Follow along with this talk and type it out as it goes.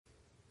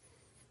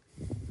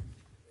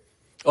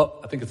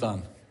Oh, I think it's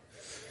on.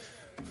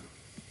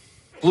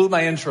 Blew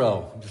my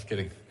intro. I'm just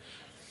kidding.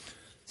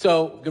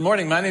 So, good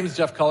morning. My name is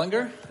Jeff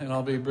Koehlinger, and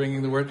I'll be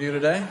bringing the word to you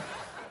today.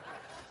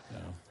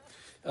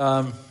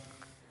 No,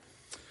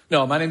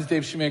 my name is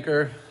Dave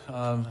Shumaker.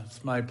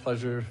 It's my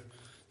pleasure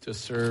to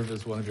serve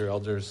as one of your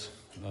elders.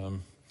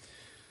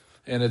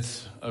 And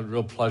it's a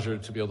real pleasure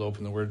to be able to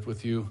open the word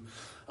with you.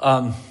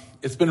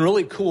 It's been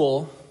really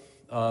cool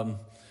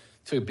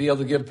to be able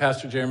to give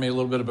Pastor Jeremy a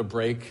little bit of a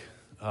break.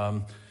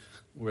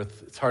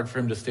 It's hard for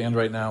him to stand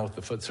right now with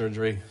the foot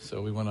surgery,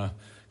 so we want to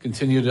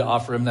continue to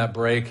offer him that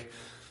break.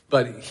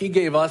 But he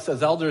gave us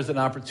as elders an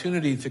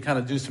opportunity to kind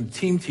of do some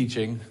team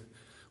teaching,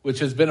 which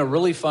has been a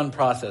really fun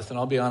process. And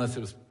I'll be honest, it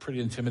was pretty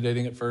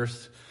intimidating at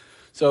first.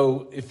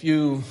 So if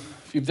you've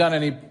done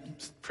any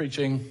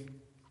preaching,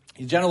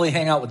 you generally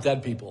hang out with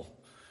dead people,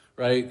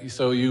 right?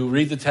 So you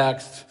read the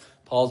text.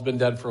 Paul's been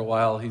dead for a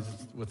while. He's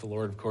with the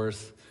Lord, of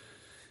course.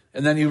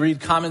 And then you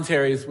read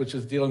commentaries, which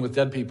is dealing with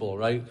dead people,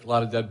 right? A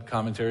lot of dead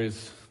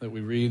commentaries that we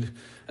read.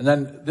 And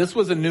then this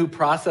was a new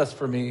process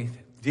for me,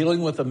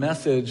 dealing with a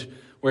message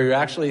where you're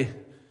actually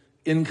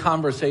in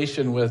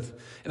conversation with,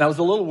 and I was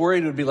a little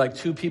worried it would be like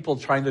two people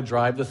trying to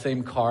drive the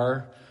same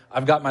car.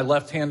 I've got my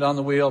left hand on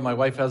the wheel. My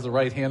wife has the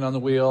right hand on the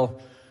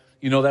wheel.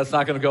 You know that's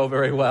not going to go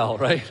very well,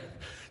 right?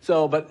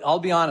 So, but I'll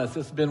be honest,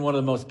 this has been one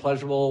of the most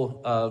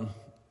pleasurable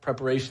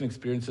preparation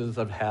experiences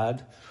I've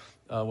had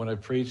when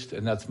I've preached,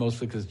 and that's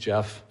mostly because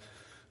Jeff,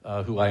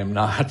 who I am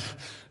not,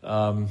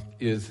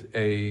 is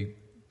a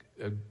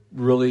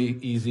really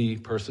easy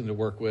person to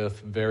work with,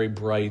 very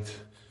bright,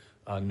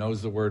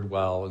 knows the word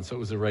well, and so it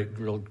was a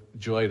real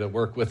joy to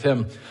work with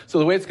him. So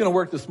the way it's going to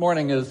work this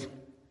morning is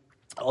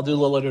I'll do a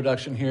little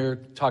introduction here,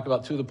 talk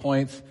about two of the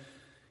points.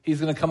 He's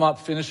going to come up,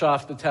 finish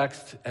off the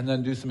text, and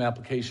then do some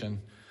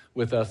application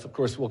with us. Of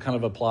course, we'll kind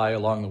of apply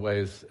along the way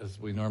as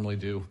we normally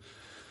do.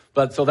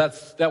 But so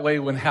that way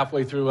when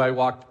halfway through I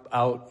walk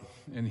out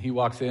and he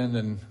walks in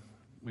and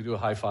we do a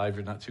high five.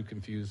 You're not too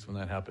confused when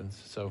that happens.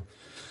 So,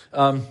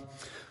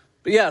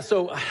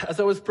 so as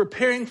I was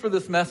preparing for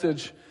this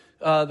message,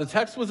 the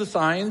text was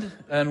assigned,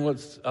 and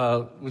which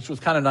was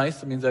kind of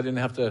nice. It means I didn't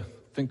have to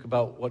think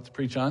about what to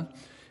preach on.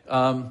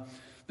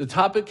 The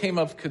topic came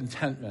of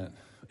contentment,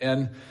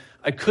 and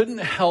I couldn't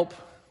help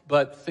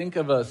but think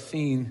of a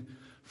scene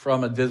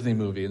from a Disney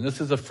movie, and this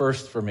is a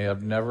first for me.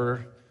 I've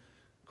never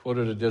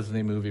quoted a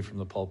Disney movie from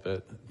the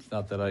pulpit. It's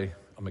not that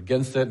I'm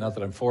against it, not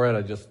that I'm for it.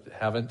 I just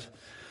haven't.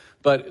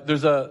 But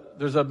there's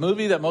a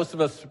movie that most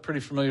of us are pretty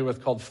familiar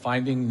with called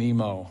Finding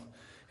Nemo.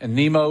 And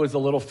Nemo is a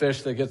little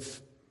fish that gets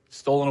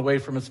stolen away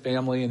from his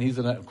family, and he's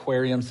in an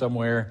aquarium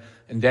somewhere,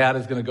 and Dad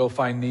is going to go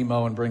find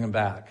Nemo and bring him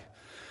back.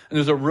 And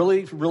there's a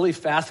really, really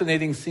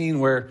fascinating scene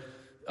where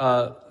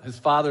his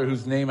father,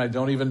 whose name I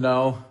don't even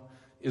know,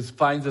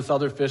 finds this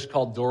other fish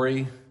called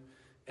Dory,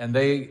 and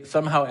they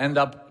somehow end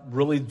up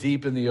really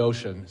deep in the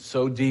ocean,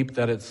 so deep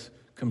that it's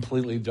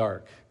completely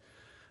dark,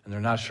 and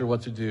they're not sure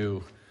what to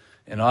do.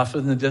 And off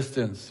in the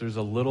distance, there's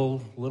a little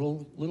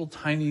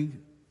tiny,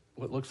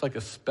 what looks like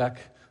a speck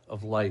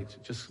of light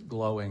just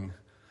glowing. And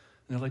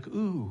they're like,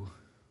 ooh,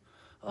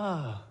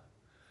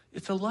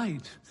 it's a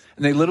light.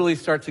 And they literally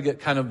start to get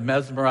kind of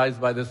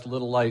mesmerized by this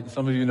little light.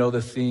 Some of you know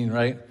this scene,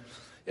 right?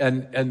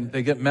 And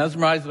they get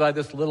mesmerized by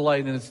this little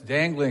light, and it's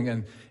dangling,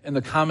 and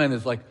the comment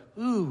is like,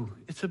 ooh,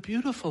 it's a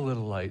beautiful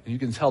little light. And you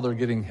can tell they're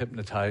getting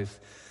hypnotized.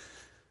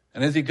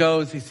 And as he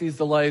goes, he sees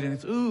the light, and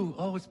it's,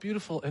 it's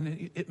beautiful,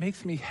 and it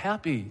makes me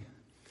happy.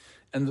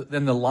 And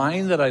then the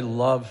line that I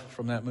love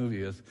from that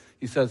movie is,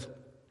 he says,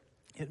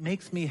 it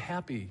makes me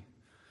happy,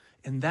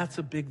 and that's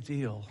a big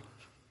deal,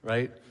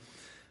 right?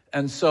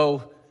 And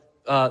so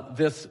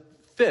this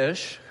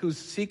fish, who's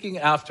seeking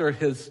after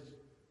his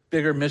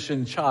bigger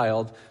mission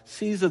child,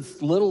 sees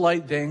this little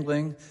light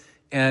dangling,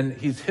 and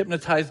he's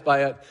hypnotized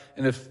by it.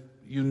 And if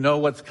you know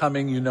what's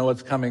coming, you know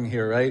what's coming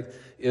here, right?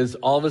 Is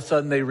all of a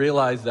sudden they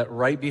realize that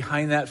right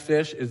behind that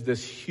fish is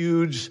this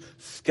huge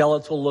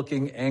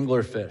skeletal-looking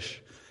anglerfish.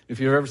 If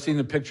you've ever seen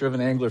a picture of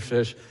an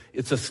anglerfish,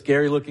 it's a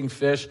scary-looking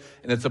fish,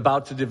 and it's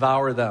about to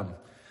devour them.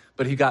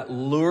 But he got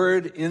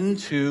lured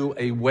into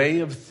a way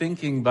of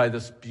thinking by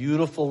this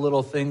beautiful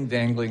little thing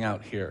dangling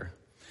out here.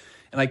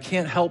 And I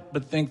can't help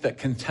but think that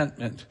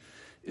contentment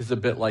is a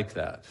bit like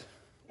that.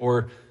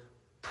 Or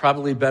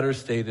probably better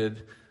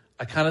stated,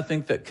 I kind of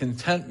think that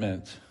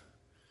contentment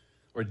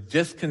or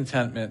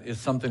discontentment is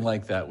something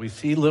like that. We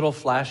see little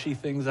flashy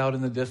things out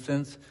in the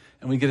distance,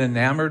 and we get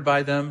enamored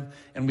by them,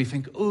 and we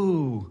think,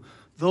 ooh,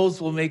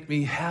 those will make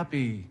me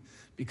happy,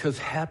 because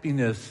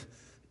happiness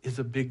is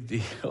a big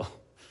deal,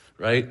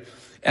 right?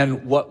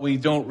 And what we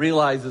don't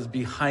realize is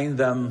behind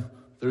them,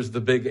 there's the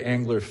big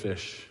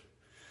anglerfish,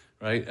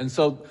 right? And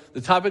so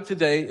the topic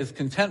today is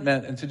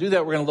contentment, and to do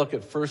that, we're going to look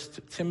at 1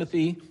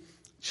 Timothy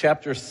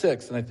chapter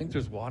 6, and I think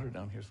there's water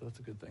down here, so that's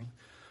a good thing.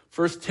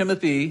 1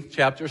 Timothy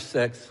chapter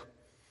 6,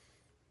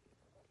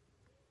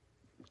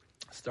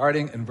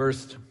 starting in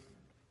verse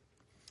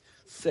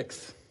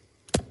 6.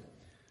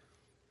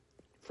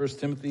 1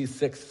 Timothy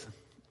 6.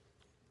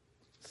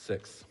 Sorry,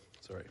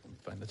 let me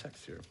find the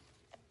text here.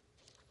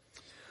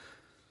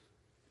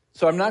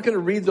 So I'm not going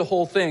to read the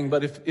whole thing,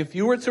 but if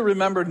you were to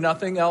remember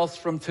nothing else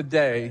from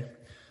today,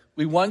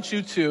 we want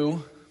you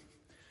to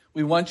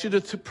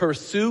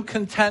pursue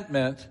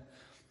contentment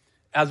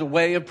as a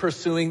way of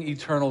pursuing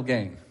eternal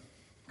gain.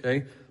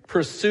 Okay?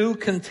 Pursue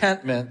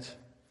contentment,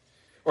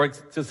 or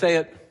to say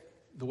it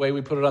the way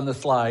we put it on the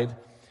slide,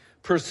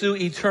 pursue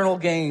eternal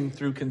gain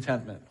through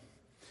contentment.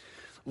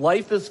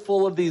 Life is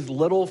full of these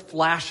little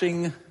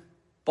flashing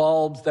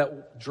bulbs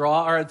that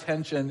draw our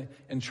attention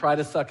and try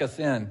to suck us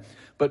in.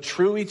 But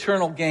true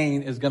eternal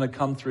gain is going to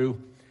come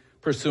through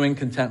pursuing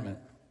contentment.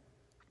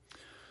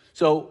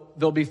 So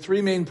there'll be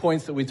three main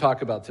points that we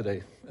talk about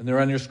today, and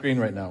they're on your screen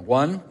right now.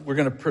 One, we're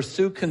going to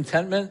pursue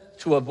contentment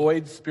to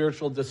avoid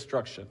spiritual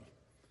destruction.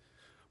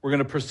 We're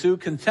going to pursue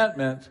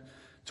contentment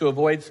to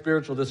avoid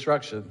spiritual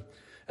destruction.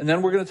 And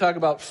then we're going to talk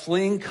about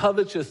fleeing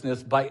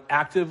covetousness by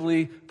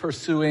actively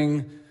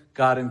pursuing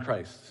God in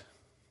Christ.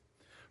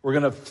 We're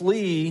going to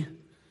flee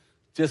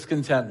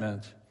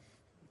discontentment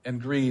and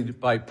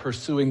greed by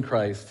pursuing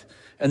Christ.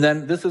 And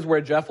then this is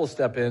where Jeff will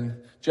step in.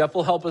 Jeff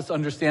will help us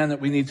understand that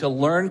we need to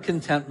learn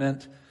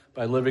contentment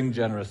by living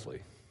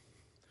generously.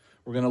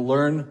 We're going to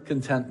learn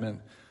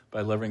contentment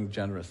by living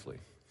generously.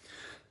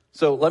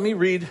 So let me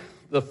read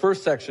the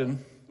first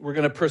section. We're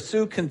going to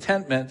pursue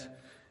contentment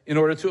in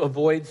order to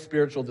avoid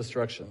spiritual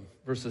destruction.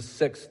 Verses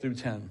 6 through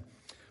 10.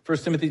 1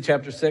 Timothy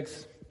chapter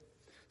 6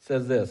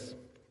 says this.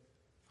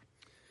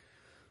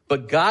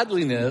 But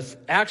godliness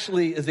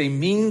actually is a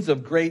means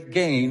of great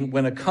gain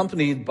when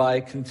accompanied by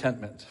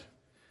contentment.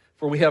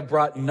 For we have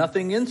brought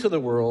nothing into the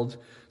world,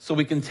 so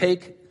we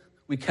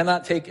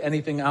cannot take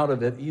anything out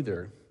of it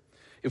either.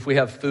 If we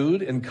have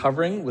food and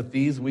covering, with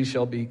these we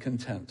shall be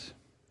content.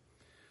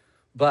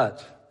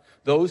 But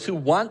those who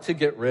want to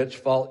get rich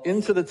fall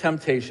into the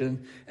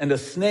temptation and a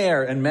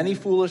snare and many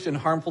foolish and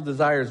harmful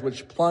desires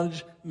which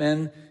plunge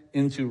men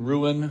into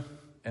ruin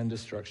and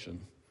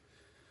destruction.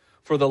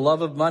 For the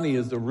love of money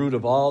is the root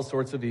of all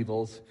sorts of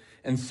evils,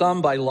 and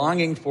some by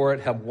longing for it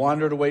have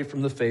wandered away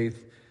from the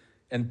faith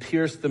and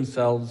pierced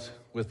themselves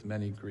with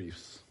many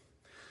griefs.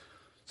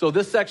 So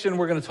this section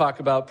we're going to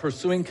talk about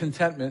pursuing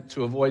contentment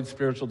to avoid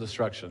spiritual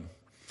destruction.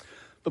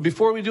 But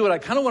before we do it, I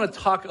kind of want to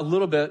talk a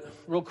little bit,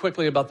 real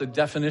quickly, about the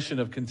definition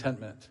of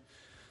contentment.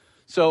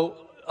 So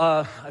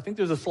I think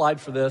there's a slide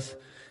for this.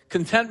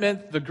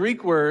 Contentment, the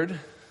Greek word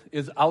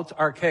is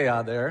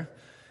autarkeia there.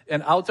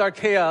 And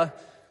autarkeia,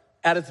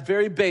 at its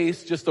very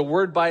base, just a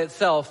word by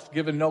itself,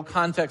 given no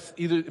context,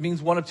 either it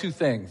means one of two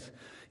things.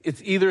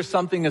 It's either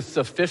something is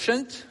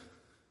sufficient,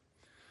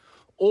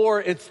 or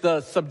it's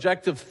the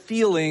subjective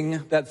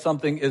feeling that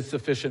something is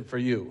sufficient for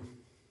you.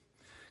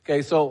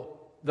 Okay, so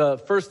the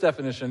first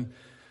definition,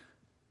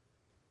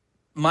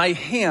 my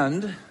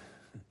hand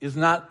is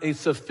not a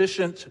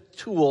sufficient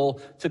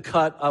tool to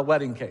cut a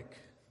wedding cake.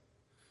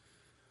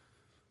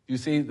 You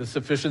see the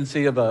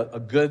sufficiency of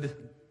a good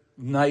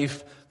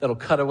knife that'll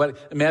cut a wedding.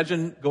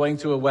 Imagine going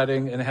to a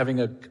wedding and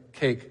having a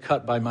cake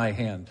cut by my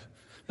hand.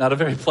 Not a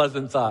very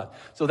pleasant thought.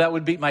 So that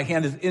would be, my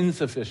hand is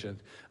insufficient.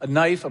 A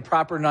knife, a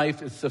proper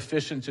knife, is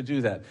sufficient to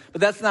do that.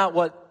 But that's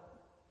not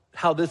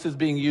how this is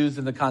being used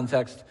in the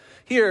context.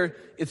 Here,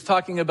 it's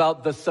talking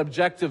about the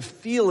subjective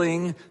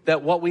feeling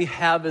that what we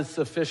have is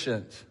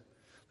sufficient.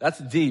 That's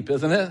deep,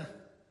 isn't it?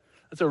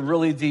 That's a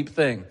really deep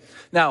thing.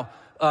 Now,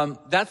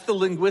 that's the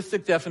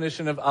linguistic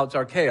definition of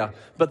autarkeia.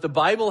 But the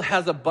Bible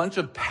has a bunch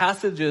of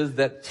passages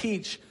that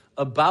teach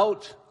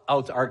about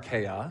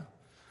autarkeia,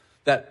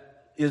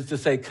 that is to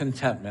say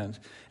contentment.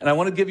 And I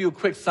want to give you a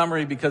quick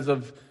summary because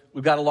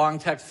we've got a long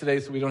text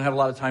today, so we don't have a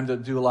lot of time to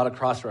do a lot of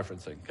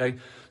cross-referencing, okay?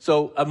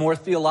 So a more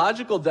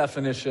theological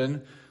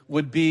definition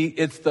would be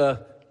it's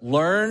the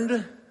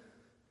learned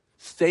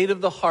state of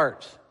the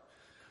heart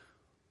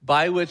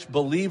by which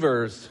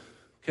believers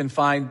can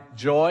find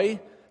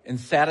joy and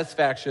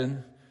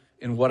satisfaction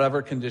in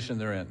whatever condition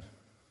they're in.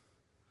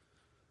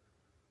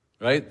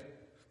 Right?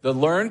 The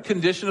learned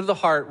condition of the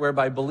heart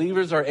whereby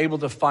believers are able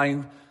to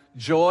find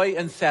joy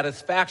and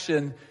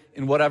satisfaction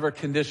in whatever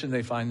condition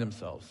they find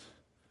themselves.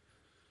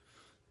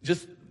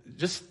 Just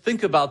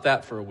think about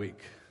that for a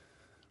week,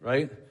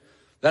 right?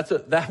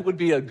 That would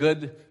be a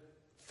good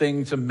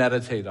thing to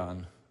meditate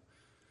on.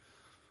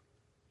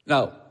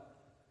 Now,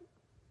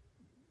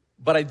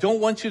 but I don't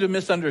want you to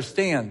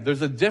misunderstand.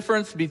 There's a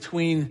difference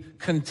between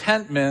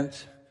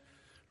contentment,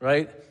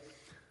 right,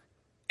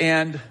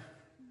 and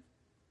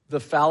the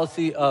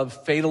fallacy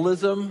of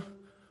fatalism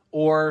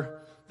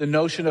or the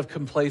notion of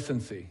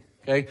complacency,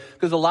 okay?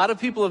 Because a lot of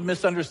people have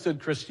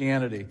misunderstood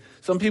Christianity.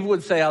 Some people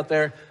would say out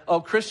there,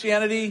 oh,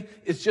 Christianity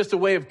is just a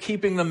way of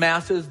keeping the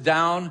masses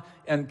down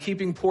and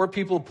keeping poor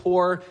people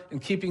poor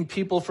and keeping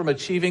people from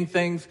achieving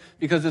things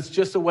because it's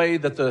just a way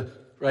that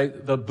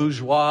the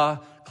bourgeois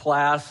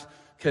class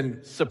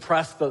can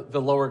suppress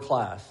the lower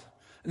class.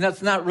 And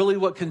that's not really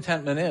what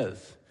contentment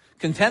is.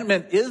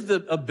 Contentment is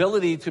the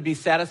ability to be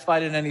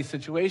satisfied in any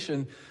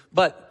situation,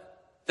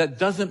 but that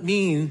doesn't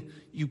mean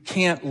you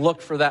can't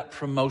look for that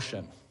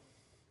promotion,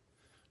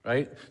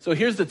 right? So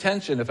here's the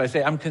tension. If I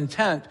say I'm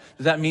content,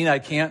 does that mean I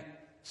can't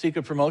seek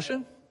a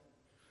promotion?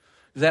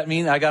 Does that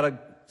mean I got to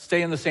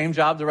stay in the same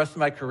job the rest of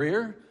my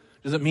career?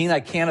 Does it mean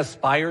I can't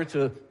aspire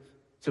to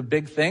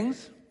big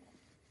things?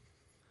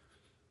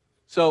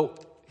 So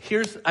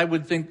here's, I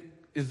would think,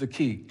 is the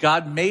key.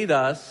 God made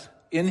us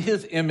in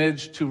his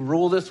image to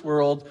rule this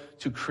world,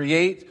 to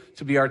create,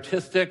 to be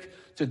artistic,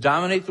 to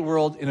dominate the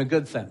world in a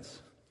good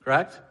sense.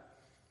 Correct?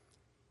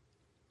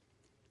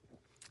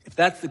 If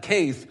that's the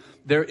case,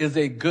 there is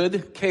a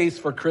good case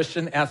for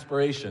Christian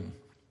aspiration.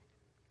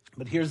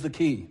 But here's the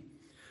key.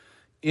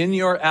 In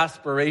your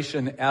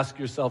aspiration, ask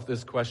yourself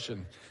this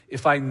question.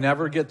 If I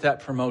never get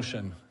that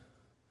promotion,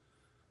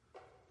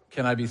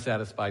 can I be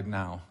satisfied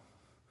now?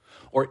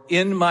 Or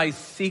in my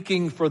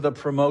seeking for the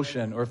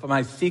promotion, or if am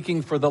I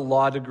seeking for the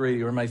law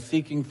degree, or am I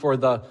seeking for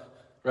the,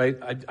 right?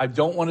 I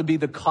don't want to be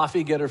the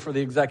coffee getter for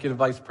the executive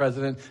vice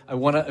president. I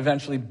want to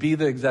eventually be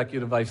the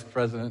executive vice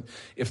president.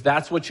 If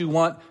that's what you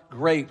want,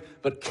 great.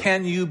 But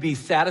can you be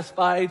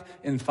satisfied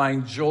and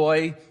find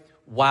joy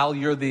while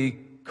you're the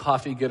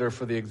coffee getter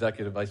for the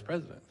executive vice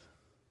president?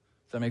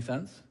 Does that make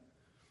sense?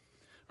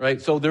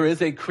 Right? So there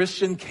is a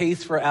Christian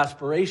case for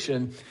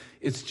aspiration.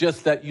 It's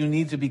just that you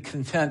need to be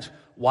content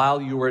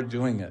while you are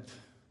doing it.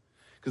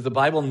 Because the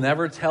Bible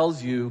never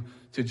tells you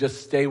to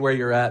just stay where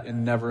you're at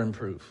and never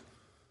improve.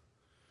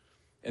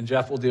 And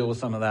Jeff will deal with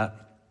some of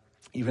that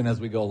even as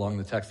we go along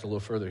the text a little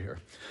further here.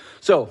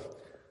 So,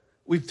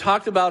 we've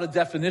talked about a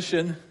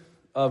definition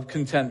of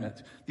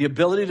contentment. The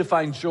ability to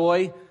find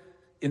joy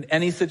in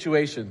any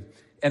situation.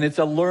 And it's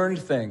a learned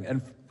thing.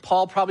 And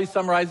Paul probably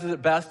summarizes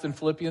it best in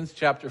Philippians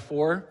chapter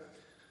 4.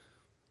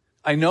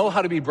 I know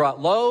how to be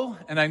brought low,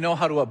 and I know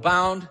how to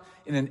abound.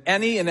 And in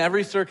any and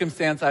every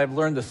circumstance, I have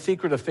learned the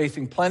secret of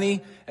facing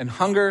plenty and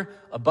hunger,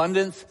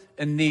 abundance,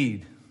 and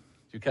need.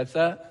 Did you catch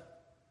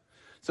that?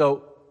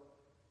 So,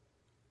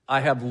 I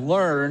have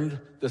learned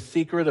the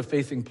secret of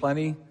facing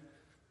plenty,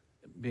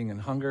 being in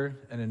hunger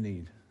and in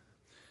need.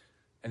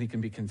 And he can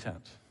be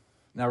content.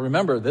 Now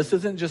remember, this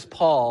isn't just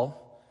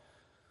Paul,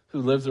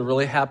 who lives a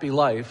really happy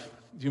life.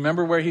 Do you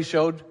remember where he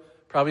showed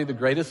probably the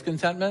greatest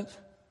contentment?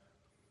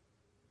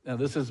 Now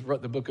this is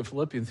the book of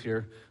Philippians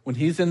here. When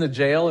he's in the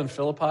jail in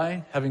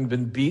Philippi, having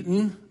been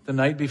beaten the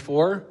night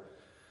before,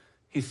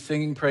 he's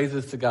singing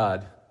praises to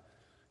God.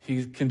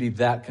 He can be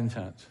that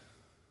content.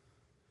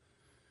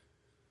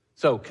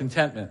 So,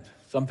 contentment,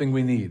 something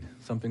we need,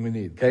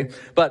 okay?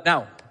 But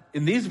now,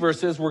 in these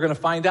verses, we're going to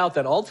find out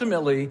that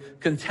ultimately,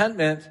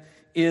 contentment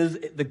is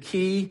the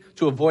key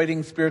to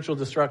avoiding spiritual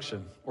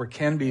destruction, or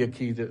can be a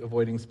key to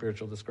avoiding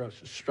spiritual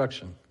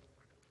destruction.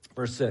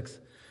 Verse 6.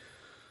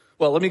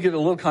 Well, let me give a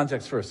little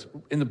context first.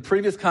 In the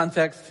previous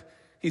context,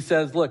 he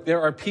says, look,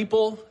 there are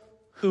people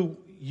who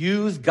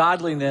use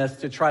godliness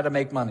to try to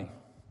make money.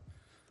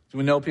 Do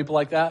we know people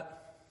like that?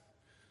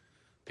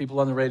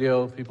 People on the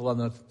radio, people on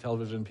the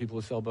television, people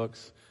who sell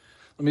books.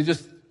 Let me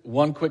just,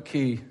 one quick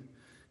key.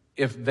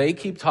 If they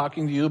keep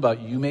talking to you about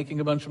you making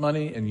a bunch of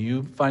money and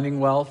you finding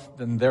wealth,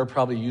 then they're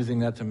probably using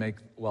that to make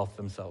wealth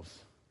themselves.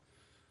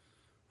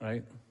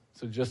 Right?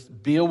 So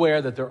just be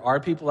aware that there are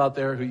people out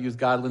there who use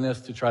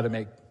godliness to try to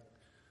make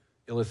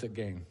illicit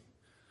gain.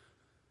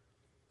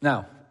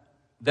 Now,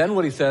 then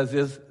what he says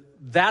is,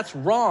 that's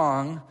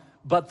wrong,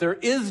 but there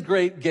is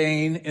great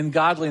gain in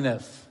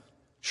godliness.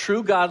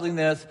 True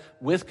godliness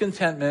with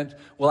contentment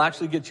will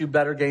actually get you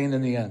better gain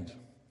in the end.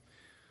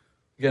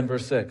 Again,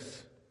 verse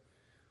 6.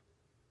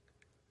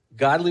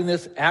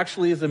 Godliness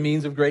actually is a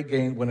means of great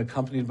gain when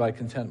accompanied by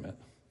contentment.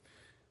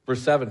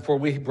 Verse 7. For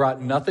we brought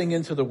nothing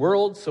into the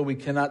world, so we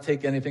cannot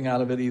take anything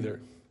out of it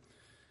either.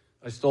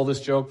 I stole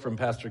this joke from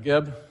Pastor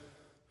Gibb.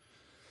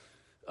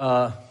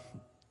 A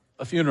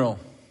funeral.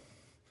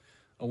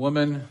 A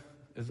woman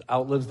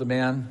outlives the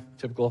man.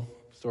 Typical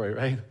story,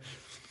 right?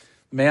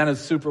 Man is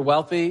super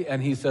wealthy,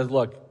 and he says,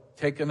 look,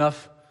 take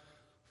enough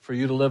for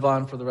you to live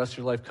on for the rest of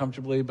your life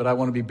comfortably, but I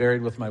want to be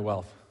buried with my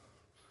wealth.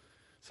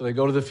 So they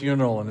go to the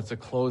funeral, and it's a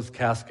closed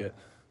casket.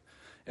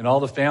 And all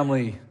the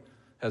family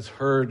has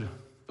heard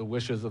the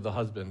wishes of the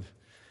husband,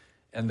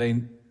 and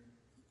they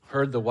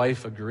heard the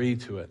wife agree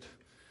to it.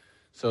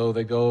 So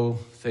they go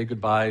say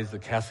goodbyes, the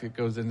casket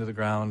goes into the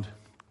ground,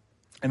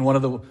 and one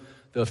of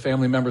the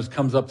family members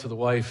comes up to the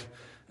wife,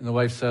 and the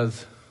wife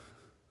says,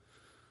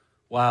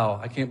 wow,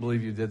 I can't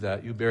believe you did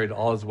that. You buried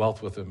all his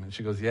wealth with him. And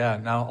she goes, yeah,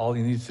 now all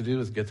he needs to do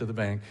is get to the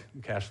bank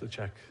and cash the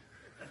check.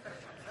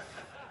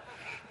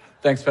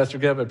 Thanks, Pastor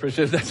Gibb. I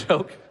appreciate that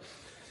joke.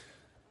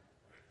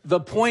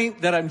 The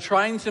point that I'm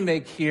trying to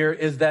make here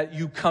is that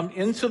you come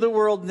into the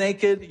world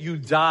naked, you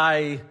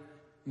die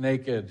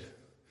naked.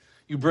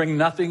 You bring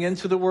nothing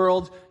into the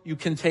world, you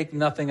can take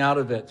nothing out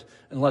of it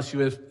unless you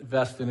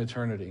invest in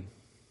eternity.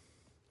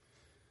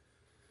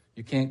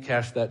 You can't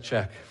cash that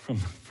check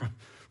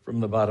from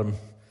the bottom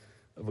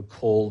of a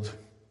cold,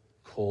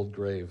 cold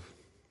grave.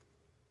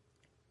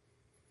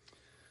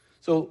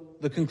 So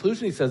the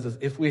conclusion, he says, is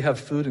if we have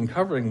food and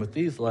covering with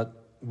these,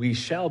 we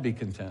shall be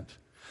content.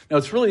 Now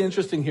it's really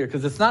interesting here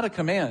because it's not a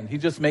command. He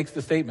just makes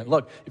the statement.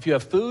 Look, if you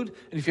have food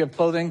and if you have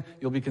clothing,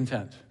 you'll be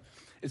content.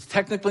 It's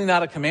technically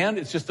not a command.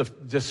 It's just a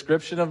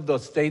description of the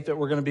state that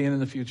we're going to be in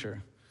the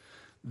future.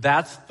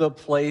 That's the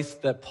place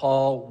that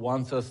Paul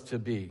wants us to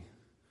be.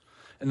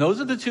 And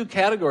those are the two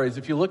categories.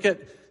 If you look at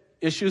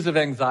issues of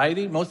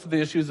anxiety, most of the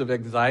issues of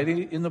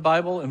anxiety in the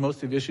Bible and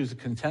most of the issues of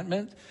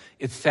contentment,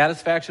 it's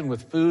satisfaction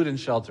with food and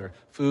shelter,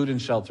 food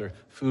and shelter,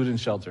 food and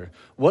shelter.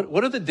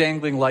 What are the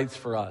dangling lights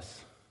for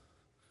us?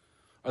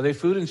 Are they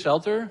food and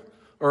shelter?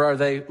 Or are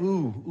they,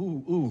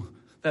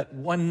 that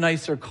one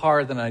nicer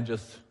car than I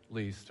just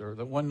leased, or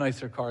the one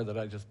nicer car that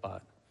I just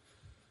bought?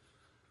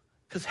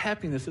 Because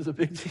happiness is a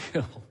big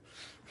deal.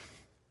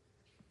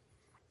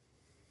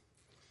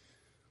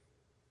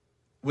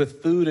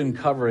 With food and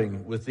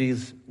covering, with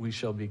these we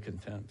shall be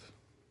content.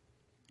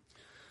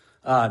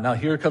 Now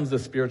here comes the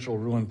spiritual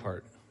ruin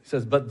part. He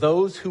says, but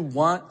those who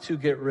want to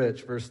get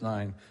rich, verse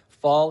 9,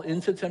 fall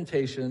into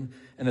temptation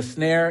and a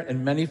snare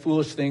and many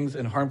foolish things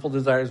and harmful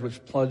desires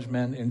which plunge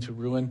men into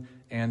ruin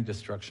and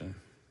destruction.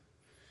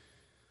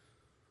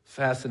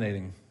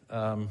 Fascinating.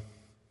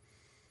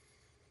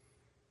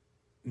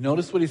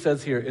 Notice what he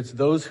says here. It's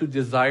those who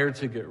desire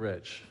to get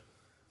rich.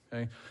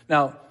 Okay?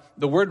 Now,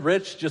 the word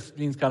rich just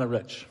means kind of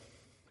rich.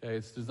 Okay,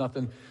 there's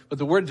nothing, but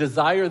the word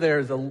desire there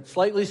is a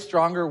slightly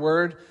stronger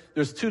word.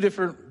 There's two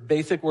different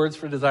basic words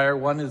for desire.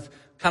 One is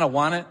kind of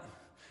want it,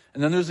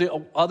 and then there's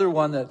the other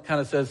one that kind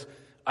of says,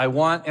 I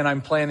want and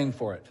I'm planning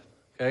for it.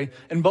 Okay,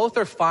 and both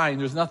are fine.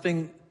 There's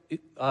nothing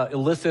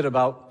illicit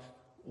about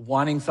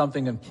wanting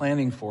something and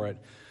planning for it.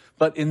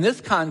 But in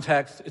this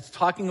context, it's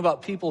talking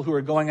about people who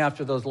are going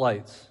after those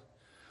lights,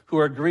 who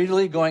are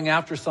greedily going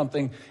after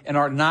something and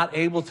are not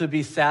able to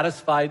be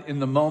satisfied in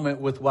the moment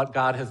with what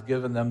God has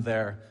given them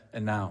there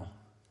and now.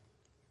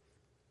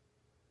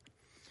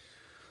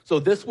 So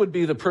this would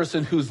be the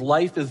person whose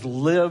life is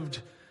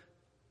lived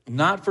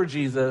not for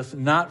Jesus,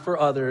 not for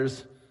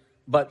others,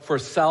 but for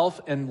self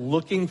and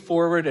looking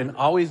forward and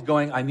always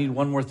going, I need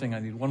one more thing, I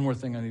need one more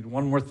thing, I need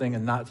one more thing,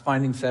 and not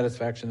finding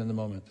satisfaction in the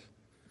moment.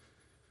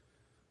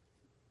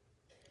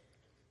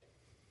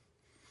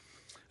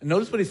 And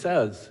notice what he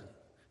says.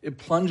 It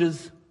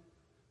plunges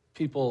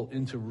people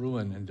into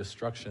ruin and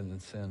destruction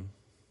and sin.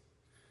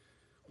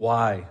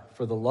 Why?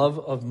 For the love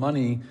of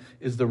money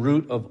is the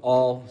root of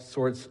all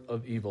sorts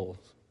of evils.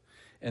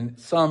 And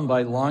some,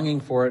 by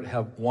longing for it,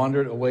 have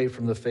wandered away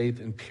from the faith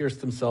and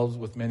pierced themselves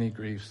with many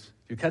griefs.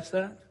 Do you catch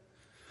that?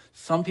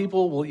 Some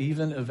people will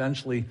even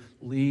eventually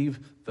leave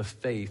the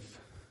faith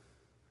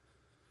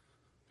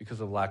because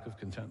of lack of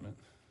contentment.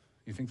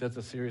 You think that's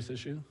a serious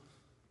issue?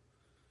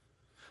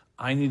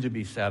 I need to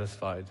be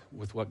satisfied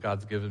with what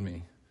God's given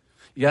me.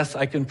 Yes,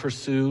 I can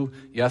pursue.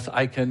 Yes,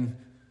 I can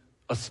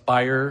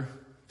aspire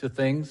to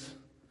things.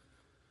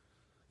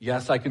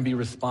 Yes, I can be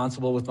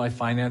responsible with my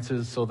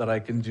finances so that I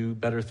can do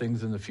better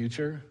things in the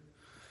future,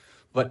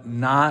 but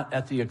not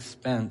at the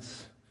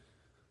expense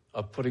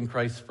of putting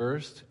Christ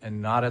first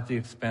and not at the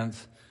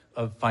expense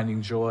of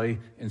finding joy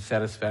and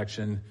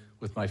satisfaction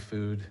with my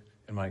food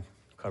and my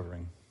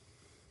covering.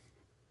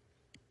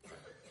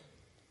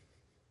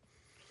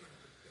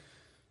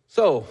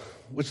 So,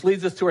 which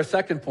leads us to our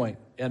second point,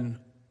 and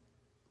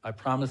I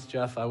promised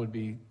Jeff I would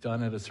be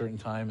done at a certain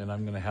time, and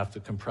I'm going to have to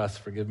compress.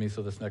 Forgive me,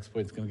 so this next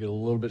point is going to get a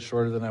little bit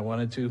shorter than I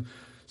wanted to.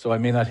 So I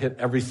may not hit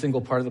every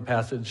single part of the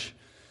passage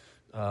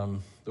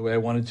the way I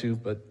wanted to,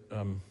 but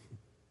kind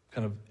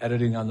of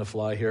editing on the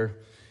fly here.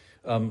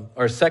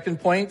 Our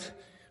second point,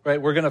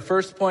 right? We're going to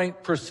first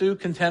point, pursue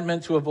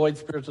contentment to avoid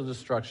spiritual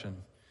destruction.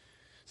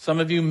 Some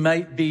of you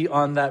might be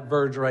on that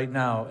verge right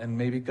now, and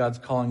maybe God's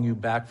calling you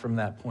back from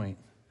that point.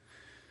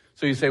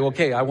 So you say,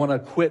 okay, I want to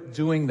quit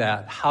doing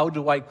that. How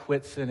do I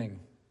quit sinning?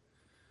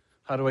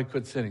 How do I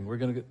quit sinning? We're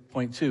going to get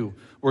point 2.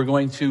 We're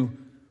going to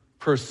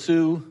we're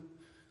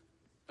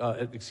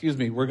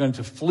going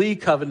to flee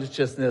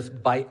covetousness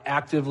by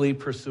actively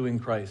pursuing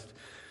Christ.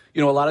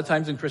 You know, a lot of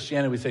times in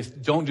Christianity we say,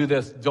 don't do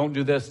this, don't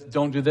do this,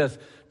 don't do this,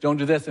 don't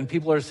do this. And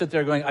people are sitting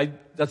there going,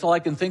 that's all I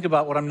can think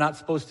about, what I'm not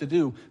supposed to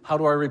do. How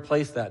do I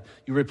replace that?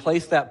 You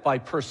replace that by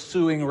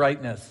pursuing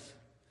rightness.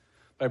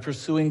 By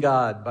pursuing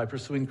God, by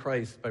pursuing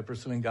Christ, by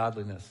pursuing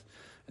godliness.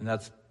 And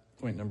that's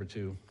point number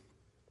 2.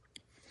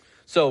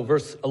 So,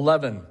 verse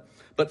 11.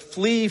 But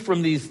flee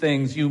from these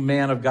things, you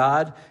man of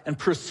God, and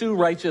pursue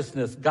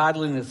righteousness,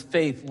 godliness,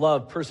 faith,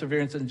 love,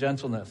 perseverance, and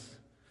gentleness.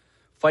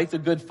 Fight the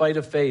good fight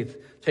of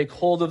faith. Take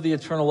hold of the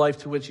eternal life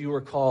to which you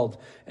were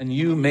called, and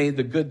you made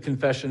the good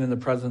confession in the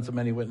presence of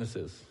many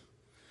witnesses.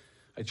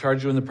 I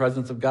charge you in the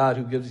presence of God,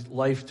 who gives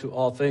life to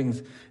all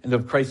things, and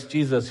of Christ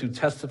Jesus, who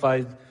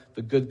testified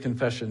the good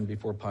confession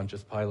before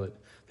Pontius Pilate,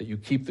 that you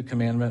keep the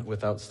commandment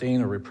without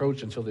stain or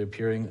reproach until the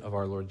appearing of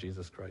our Lord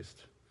Jesus Christ,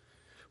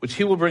 which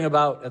he will bring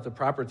about at the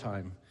proper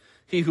time.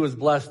 He who is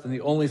blessed and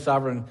the only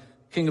sovereign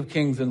King of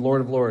kings and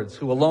Lord of lords,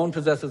 who alone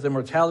possesses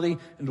immortality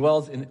and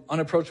dwells in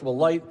unapproachable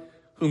light,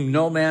 whom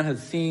no man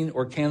has seen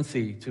or can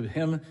see. To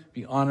him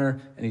be honor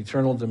and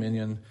eternal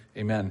dominion.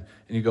 Amen.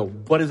 And you go,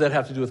 what does that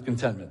have to do with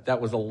contentment? That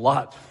was a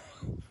lot.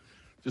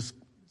 Just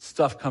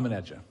stuff coming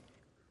at you.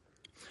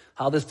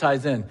 How this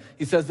ties in.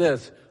 He says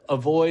this,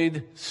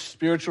 avoid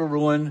spiritual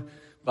ruin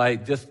by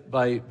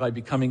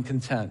becoming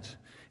content.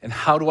 And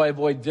how do I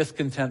avoid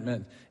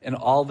discontentment and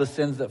all the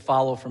sins that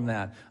follow from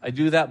that? I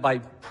do that by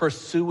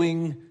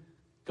pursuing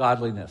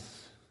godliness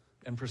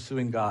and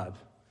pursuing God.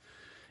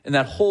 And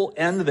that whole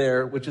end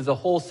there, which is a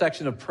whole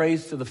section of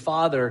praise to the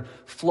Father,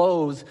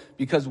 flows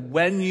because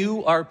when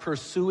you are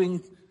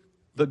pursuing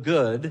the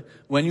good,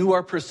 when you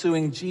are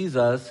pursuing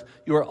Jesus,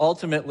 you are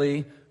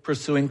ultimately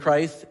pursuing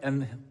Christ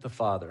and the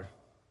Father.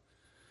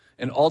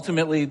 And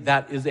ultimately,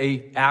 that is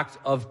an act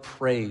of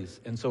praise.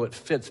 And so it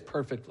fits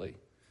perfectly.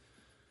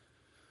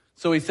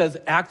 So he says,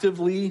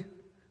 actively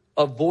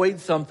avoid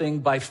something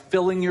by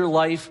filling your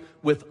life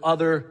with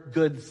other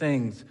good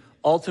things.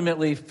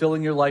 Ultimately,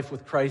 filling your life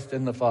with Christ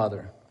and the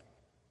Father.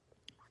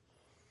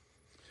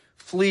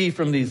 Flee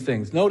from these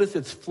things. Notice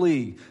it's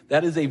flee.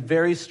 That is a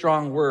very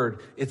strong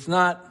word. It's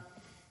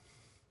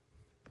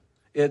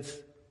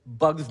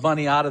Bugs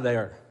Bunny out of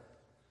there.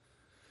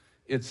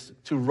 It's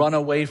to run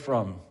away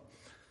from.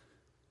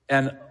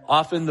 And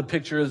often the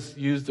picture is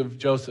used of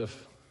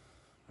Joseph,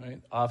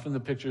 right? Often the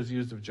picture is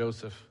used of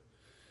Joseph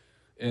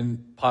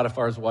in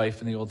Potiphar's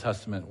wife in the Old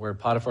Testament, where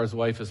Potiphar's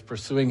wife is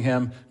pursuing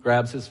him,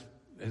 grabs his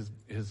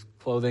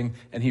clothing,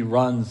 and he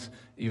runs,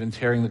 even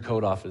tearing the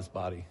coat off his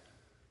body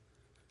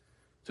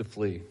to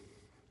flee.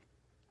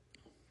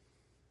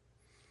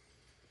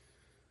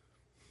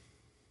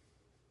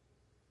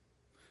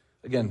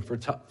 Again,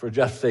 for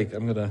Jeff's sake,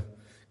 I'm going to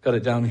cut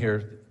it down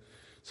here.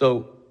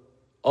 So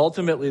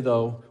ultimately,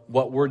 though,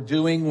 what we're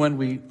doing when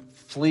we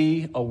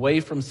flee away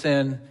from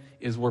sin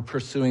is we're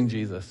pursuing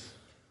Jesus.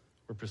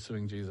 We're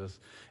pursuing Jesus.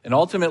 And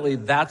ultimately,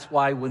 that's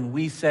why when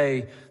we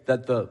say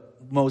that the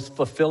most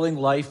fulfilling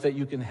life that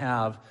you can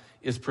have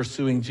is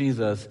pursuing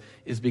Jesus,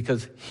 is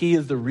because he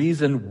is the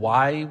reason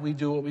why we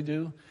do what we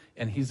do,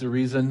 and he's the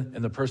reason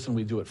and the person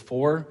we do it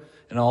for,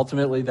 and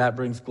ultimately that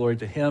brings glory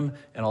to him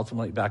and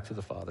ultimately back to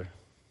the Father.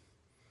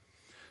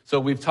 So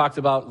we've talked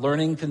about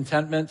learning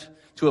contentment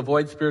to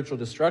avoid spiritual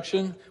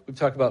destruction. We've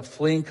talked about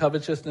fleeing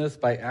covetousness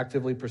by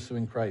actively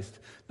pursuing Christ.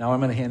 Now I'm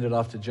going to hand it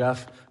off to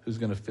Jeff, who's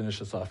going to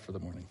finish us off for the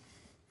morning.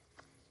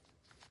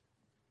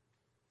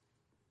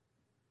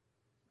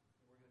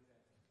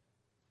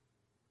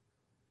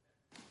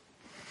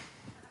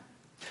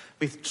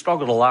 We've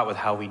struggled a lot with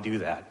how we do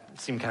that.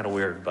 It seemed kind of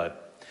weird,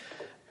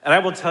 and I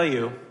will tell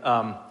you,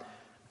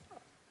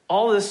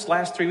 all this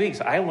last 3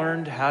 weeks, I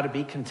learned how to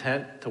be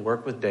content to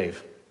work with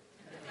Dave.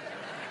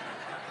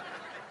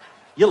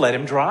 You let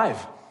him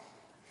drive.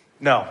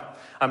 No,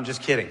 I'm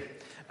just kidding.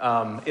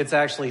 It's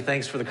actually,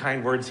 thanks for the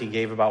kind words he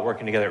gave about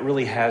working together. It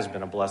really has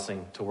been a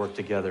blessing to work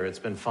together. It's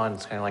been fun.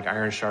 It's kind of like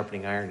iron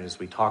sharpening iron as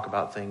we talk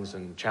about things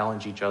and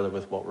challenge each other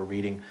with what we're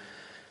reading.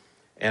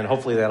 And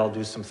hopefully that'll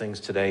do some things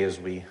today as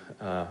we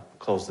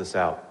close this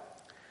out.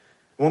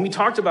 When we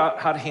talked about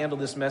how to handle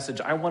this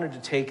message, I wanted to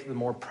take the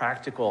more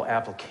practical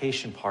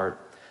application part,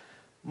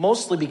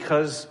 mostly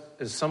because,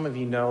 as some of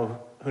you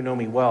know who know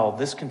me well,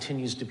 this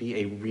continues to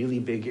be a really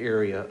big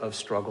area of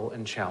struggle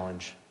and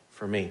challenge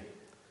for me.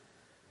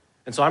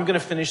 And so I'm going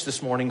to finish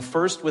this morning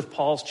first with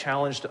Paul's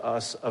challenge to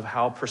us of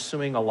how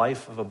pursuing a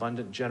life of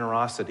abundant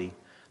generosity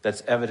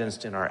that's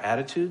evidenced in our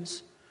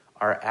attitudes,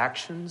 our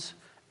actions,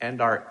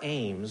 and our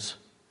aims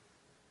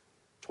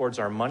towards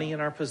our money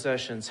and our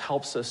possessions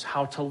helps us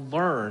how to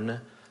learn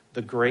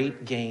the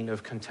great gain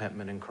of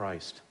contentment in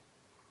Christ.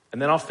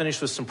 And then I'll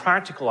finish with some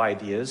practical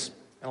ideas,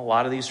 and a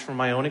lot of these from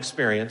my own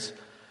experience,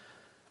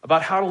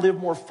 about how to live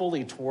more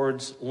fully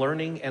towards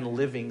learning and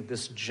living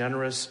this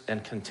generous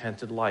and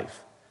contented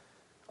life.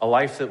 A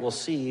life that we'll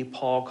see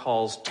Paul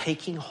calls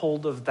taking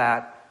hold of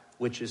that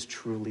which is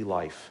truly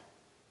life.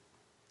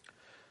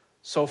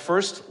 So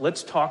first,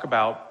 let's talk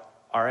about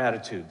our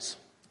attitudes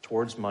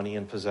towards money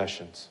and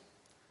possessions.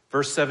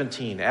 Verse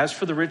 17, as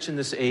for the rich in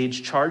this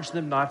age, charge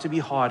them not to be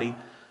haughty,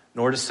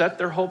 nor to set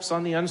their hopes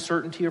on the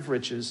uncertainty of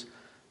riches,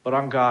 but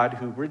on God,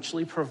 who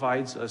richly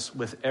provides us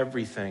with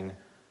everything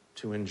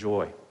to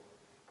enjoy.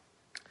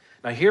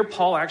 Now here,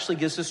 Paul actually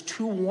gives us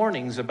two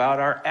warnings about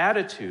our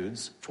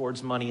attitudes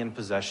towards money and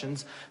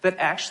possessions that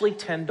actually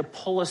tend to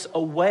pull us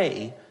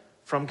away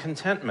from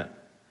contentment.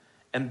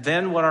 And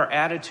then what our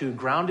attitude,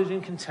 grounded in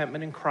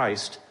contentment in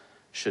Christ,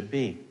 should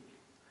be.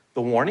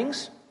 The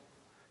warnings: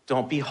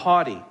 don't be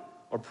haughty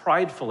or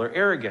prideful or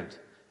arrogant,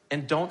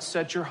 and don't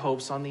set your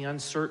hopes on the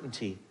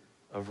uncertainty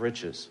of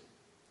riches.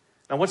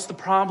 Now, what's the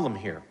problem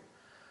here?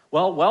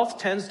 Well, wealth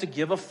tends to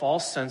give a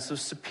false sense of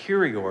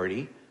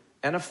superiority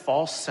and a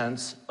false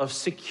sense of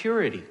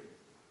security.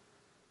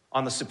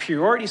 On the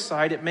superiority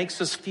side, it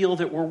makes us feel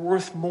that we're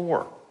worth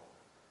more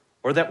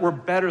or that we're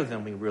better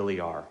than we really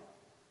are.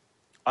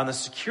 On the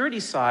security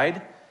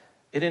side,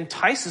 it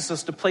entices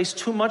us to place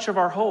too much of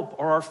our hope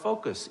or our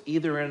focus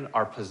either in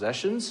our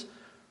possessions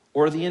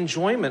or the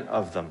enjoyment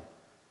of them,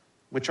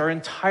 which are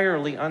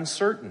entirely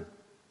uncertain.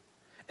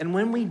 And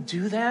when we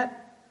do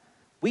that,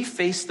 we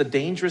face the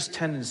dangerous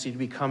tendency to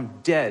become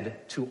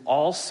dead to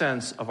all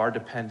sense of our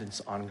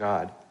dependence on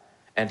God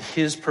and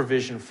his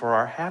provision for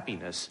our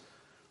happiness,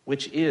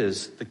 which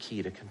is the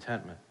key to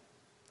contentment.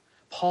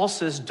 Paul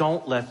says,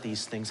 don't let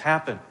these things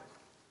happen.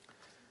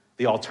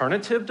 The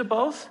alternative to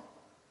both?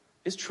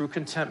 is true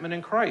contentment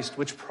in Christ,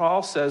 which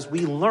Paul says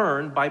we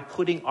learn by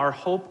putting our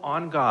hope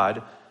on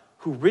God,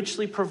 who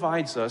richly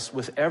provides us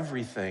with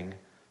everything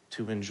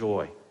to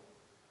enjoy.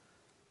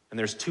 And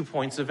there's 2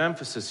 points of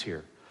emphasis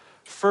here.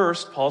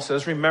 First, Paul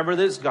says, remember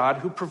that it's God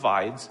who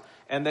provides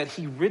and that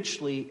he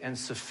richly and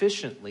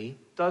sufficiently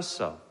does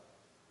so.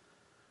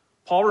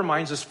 Paul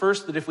reminds us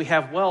first that if we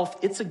have wealth,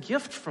 it's a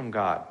gift from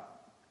God.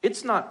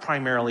 It's not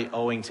primarily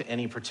owing to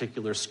any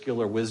particular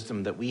skill or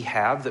wisdom that we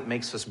have that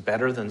makes us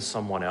better than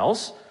someone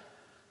else.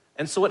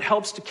 And so it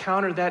helps to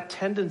counter that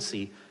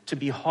tendency to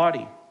be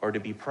haughty or to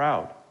be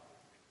proud.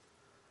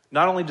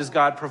 Not only does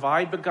God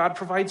provide, but God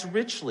provides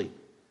richly.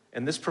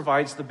 And this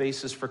provides the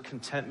basis for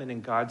contentment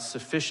in God's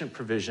sufficient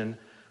provision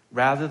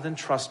rather than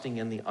trusting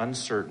in the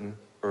uncertain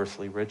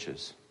earthly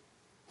riches.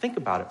 Think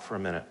about it for a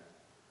minute.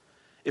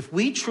 If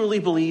we truly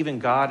believe in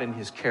God and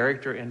his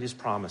character and his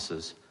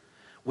promises,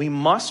 we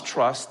must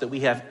trust that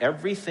we have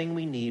everything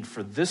we need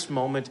for this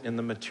moment in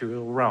the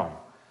material realm,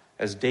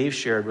 as Dave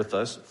shared with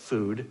us,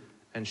 food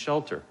and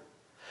shelter.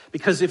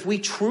 Because if we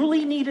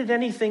truly needed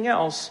anything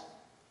else,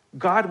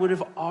 God would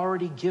have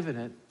already given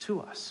it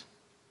to us.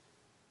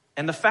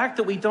 And the fact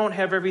that we don't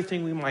have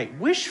everything we might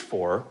wish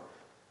for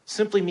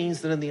simply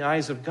means that in the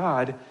eyes of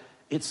God,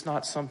 it's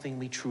not something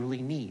we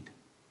truly need,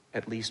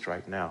 at least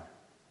right now.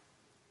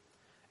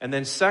 And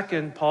then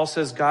second, Paul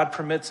says God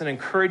permits and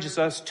encourages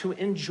us to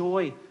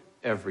enjoy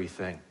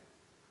everything.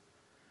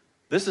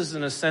 This is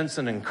in a sense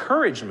an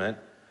encouragement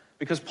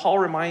because Paul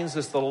reminds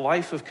us that a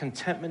life of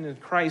contentment in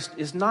Christ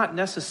is not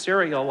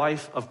necessarily a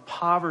life of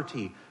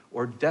poverty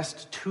or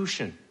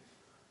destitution.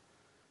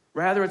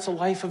 Rather, it's a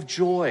life of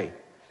joy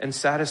and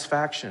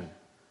satisfaction.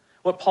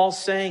 What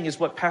Paul's saying is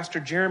what Pastor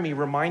Jeremy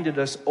reminded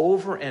us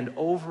over and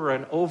over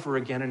and over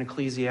again in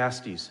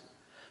Ecclesiastes.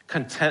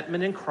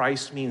 Contentment in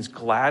Christ means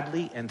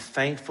gladly and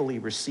thankfully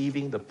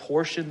receiving the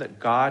portion that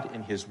God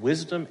in his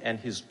wisdom and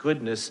his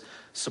goodness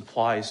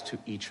supplies to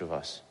each of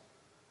us.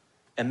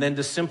 And then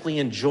to simply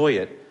enjoy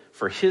it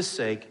for his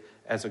sake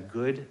as a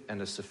good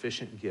and a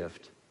sufficient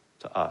gift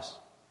to us.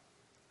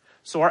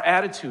 So our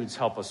attitudes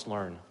help us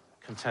learn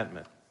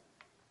contentment.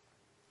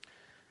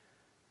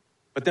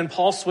 But then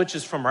Paul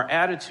switches from our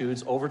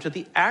attitudes over to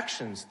the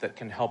actions that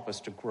can help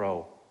us to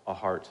grow a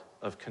heart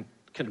of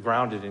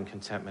grounded in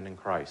contentment in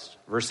Christ.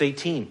 Verse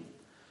 18,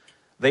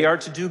 they are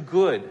to do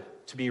good,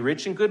 to be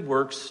rich in good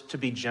works, to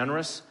be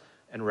generous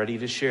and ready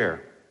to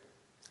share.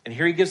 And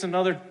here he gives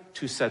another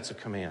 2 sets of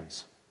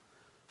commands.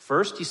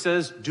 First, he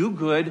says, do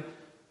good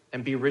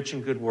and be rich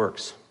in good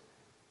works.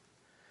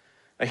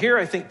 Now here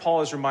I think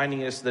Paul is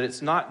reminding us that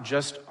it's not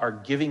just our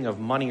giving of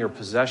money or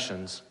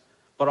possessions,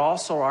 but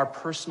also our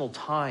personal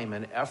time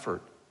and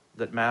effort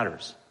that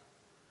matters.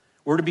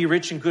 We're to be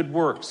rich in good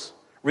works,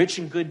 rich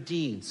in good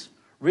deeds,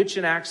 rich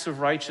in acts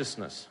of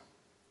righteousness.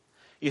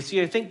 You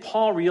see, I think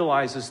Paul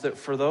realizes that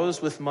for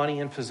those with money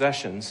and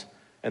possessions,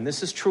 and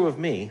this is true of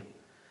me,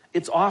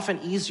 it's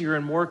often easier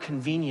and more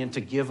convenient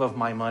to give of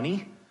my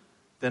money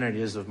than it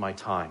is of my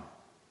time.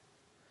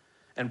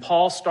 And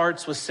Paul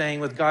starts with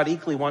saying that God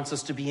equally wants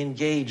us to be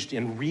engaged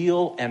in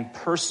real and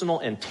personal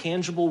and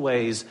tangible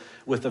ways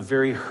with a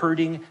very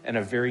hurting and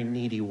a very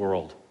needy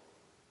world.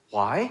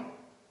 Why?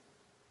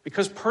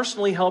 Because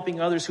personally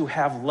helping others who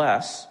have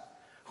less,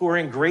 who are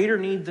in greater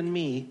need than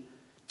me,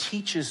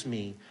 teaches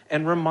me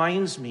and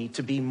reminds me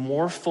to be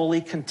more fully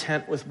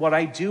content with what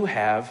I do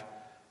have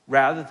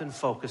rather than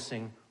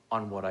focusing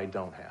on what I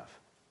don't have.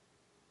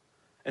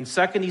 And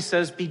second, he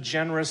says, be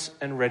generous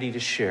and ready to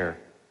share.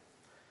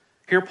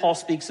 Here Paul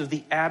speaks of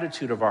the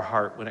attitude of our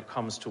heart when it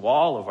comes to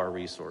all of our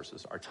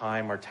resources, our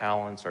time, our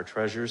talents, our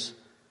treasures.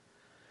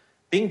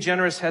 Being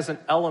generous has an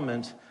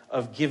element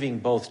of giving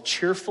both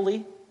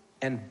cheerfully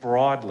and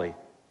broadly.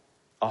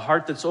 A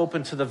heart that's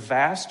open to the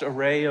vast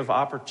array of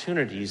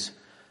opportunities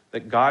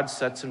that God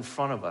sets in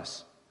front of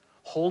us.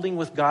 Holding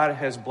what God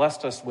has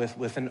blessed us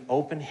with an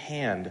open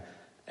hand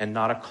and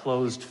not a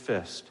closed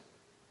fist.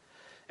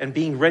 And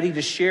being ready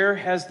to share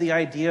has the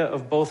idea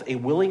of both a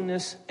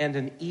willingness and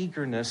an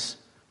eagerness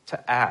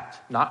to act.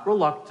 Not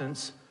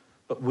reluctance,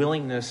 but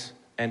willingness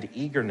and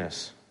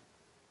eagerness.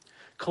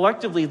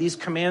 Collectively, these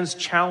commands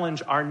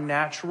challenge our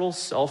natural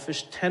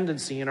selfish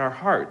tendency in our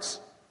hearts.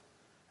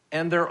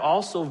 And they're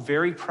also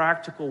very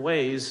practical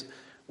ways,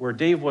 where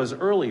Dave was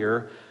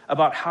earlier,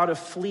 about how to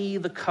flee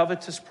the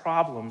covetous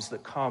problems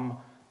that come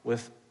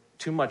with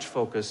too much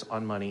focus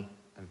on money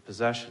and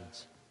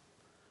possessions.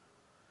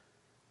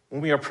 When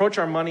we approach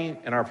our money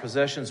and our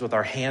possessions with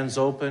our hands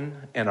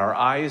open and our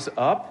eyes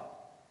up,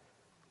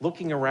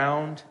 looking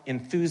around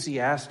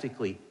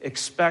enthusiastically,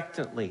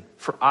 expectantly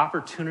for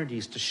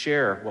opportunities to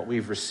share what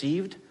we've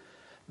received,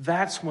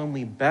 that's when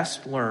we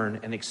best learn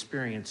and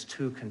experience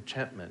true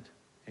contentment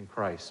in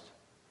Christ.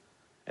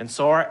 And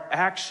so our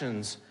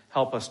actions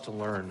help us to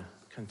learn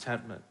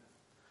contentment.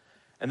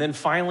 And then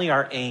finally,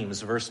 our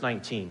aims, verse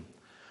 19.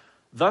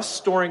 Thus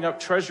storing up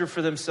treasure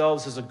for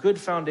themselves is a good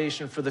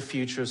foundation for the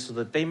future so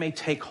that they may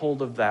take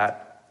hold of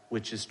that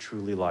which is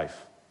truly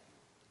life.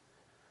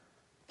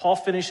 Paul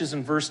finishes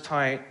in verse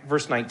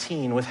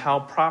 19 with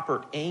how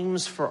proper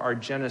aims for our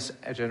generous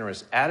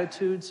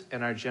attitudes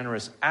and our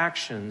generous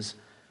actions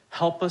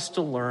help us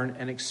to learn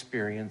and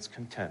experience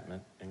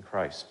contentment in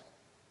Christ.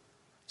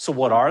 So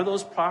what are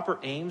those proper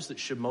aims that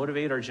should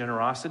motivate our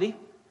generosity?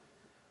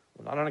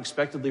 Well, not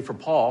unexpectedly for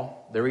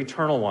Paul, they're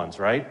eternal ones,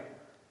 right?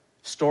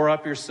 Store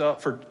up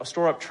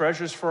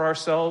treasures for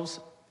ourselves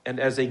and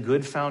as a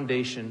good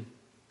foundation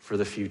for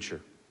the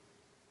future.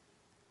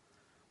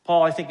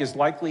 Paul, I think, is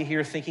likely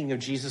here thinking of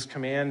Jesus'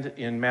 command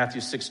in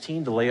Matthew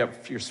 16 to lay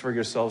up for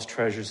yourselves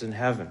treasures in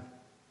heaven.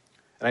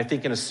 And I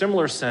think in a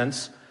similar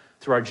sense,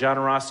 through our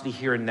generosity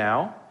here and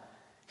now,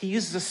 he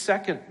uses a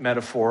second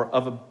metaphor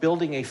of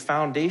building a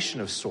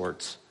foundation of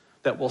sorts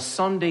that will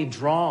someday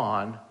draw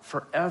on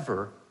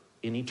forever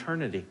in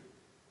eternity.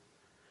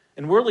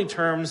 In worldly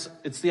terms,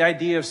 it's the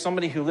idea of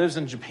somebody who lives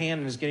in Japan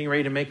and is getting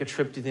ready to make a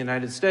trip to the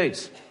United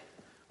States.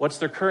 What's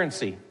their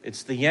currency?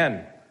 It's the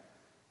yen.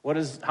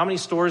 How many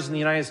stores in the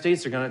United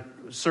States are going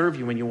to serve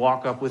you when you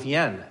walk up with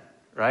yen,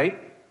 right?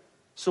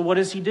 So what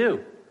does he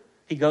do?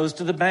 He goes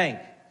to the bank.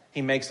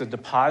 He makes a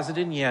deposit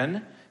in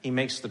yen. He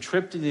makes the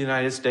trip to the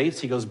United States.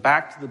 He goes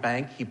back to the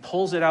bank. He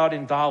pulls it out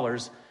in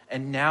dollars,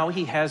 and now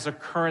he has a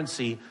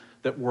currency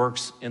that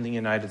works in the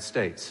United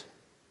States.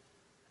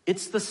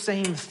 It's the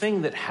same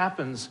thing that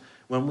happens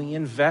when we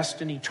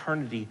invest in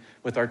eternity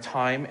with our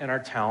time and our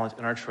talent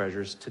and our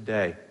treasures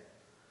today.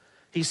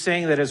 He's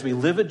saying that as we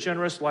live a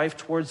generous life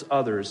towards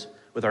others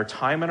with our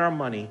time and our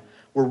money,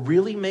 we're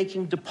really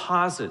making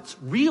deposits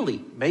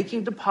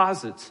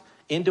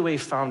into a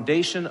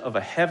foundation of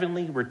a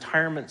heavenly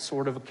retirement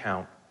sort of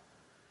account.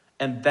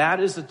 And that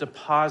is a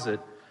deposit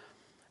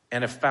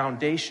and a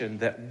foundation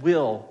that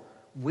will,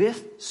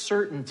 with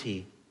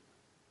certainty,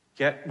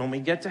 when we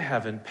get to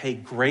heaven, pay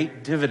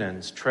great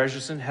dividends,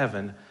 treasures in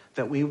heaven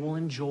that we will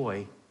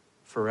enjoy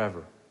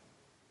forever.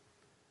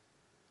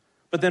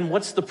 But then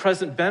what's the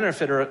present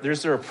benefit, or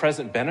is there a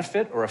present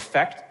benefit or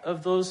effect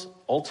of those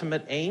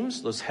ultimate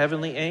aims, those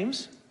heavenly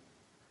aims?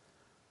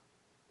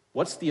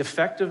 What's the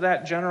effect of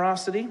that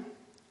generosity?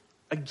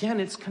 Again,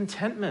 it's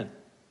contentment.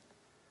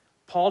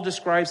 Paul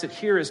describes it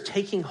here as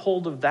taking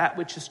hold of that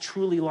which is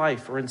truly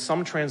life, or in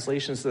some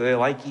translations that I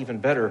like even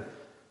better,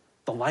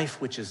 the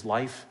life which is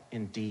life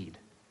indeed.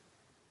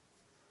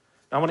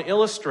 Now, I want to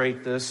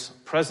illustrate this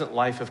present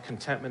life of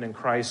contentment in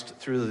Christ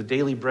through the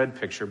daily bread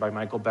picture by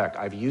Michael Beck.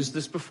 I've used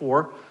this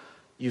before.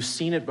 You've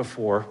seen it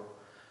before.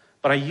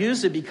 But I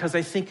use it because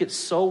I think it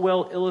so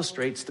well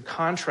illustrates the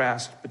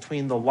contrast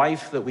between the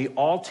life that we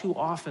all too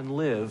often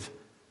live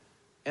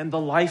and the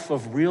life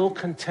of real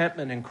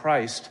contentment in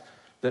Christ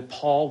that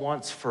Paul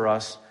wants for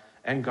us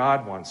and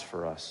God wants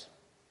for us.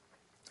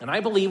 And I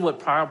believe what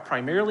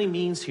primarily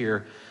means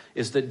here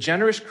is that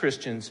generous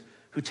Christians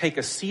who take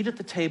a seat at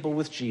the table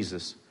with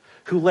Jesus,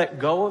 who let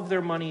go of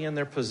their money and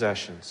their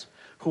possessions,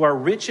 who are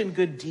rich in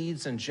good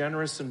deeds and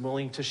generous and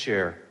willing to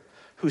share,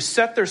 who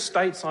set their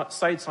sights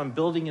on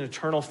building an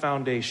eternal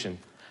foundation,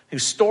 who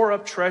store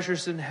up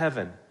treasures in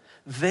heaven,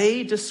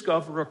 they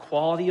discover a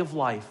quality of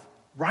life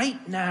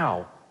right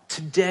now,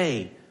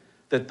 today,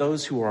 that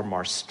those who are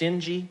more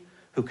stingy,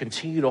 who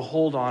continue to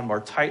hold on more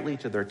tightly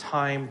to their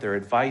time, their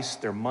advice,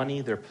 their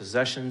money, their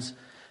possessions,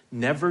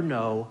 never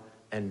know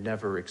and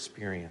never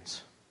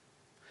experience.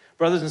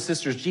 Brothers and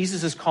sisters,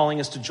 Jesus is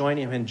calling us to join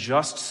him in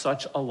just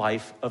such a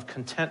life of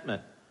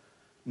contentment.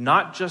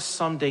 Not just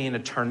someday in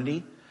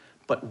eternity,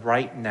 but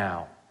right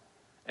now.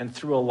 And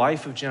through a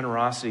life of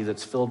generosity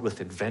that's filled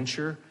with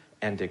adventure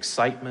and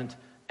excitement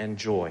and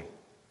joy.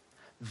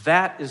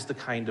 That is the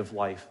kind of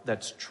life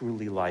that's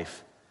truly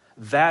life.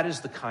 That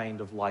is the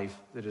kind of life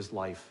that is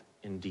life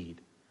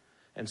indeed.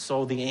 And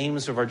so the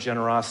aims of our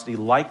generosity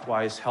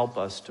likewise help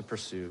us to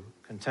pursue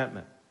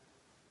contentment.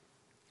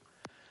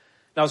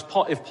 Now,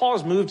 if Paul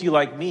has moved you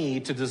like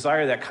me to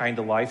desire that kind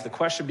of life, the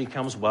question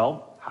becomes,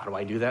 well, how do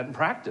I do that in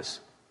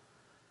practice?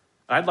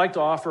 I'd like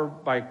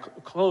to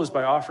close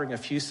by offering a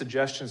few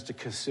suggestions to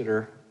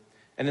consider.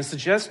 And in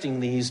suggesting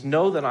these,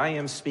 know that I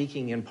am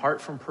speaking in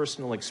part from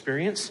personal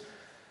experience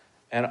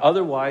and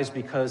otherwise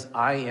because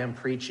I am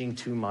preaching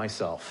to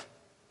myself.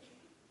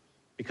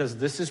 Because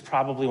this is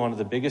probably one of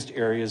the biggest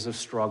areas of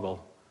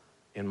struggle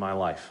in my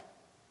life.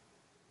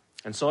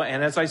 And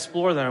as I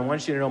explore that, I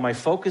want you to know my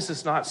focus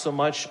is not so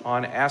much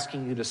on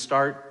asking you to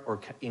start or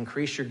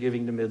increase your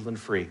giving to Midland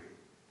Free.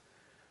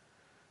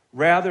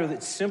 Rather,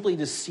 it's simply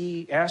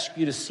to ask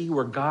you to see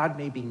where God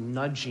may be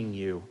nudging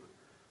you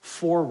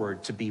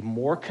forward to be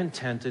more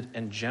contented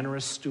and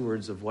generous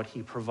stewards of what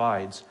he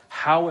provides,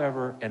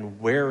 however and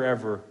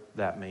wherever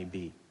that may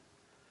be.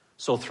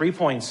 So 3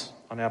 points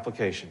on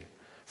application.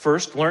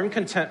 First, learn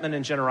contentment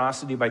and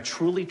generosity by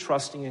truly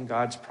trusting in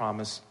God's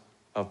promise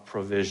of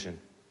provision.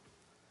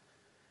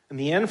 In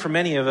the end, for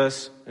many of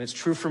us, and it's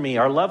true for me,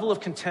 our level of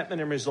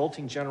contentment and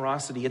resulting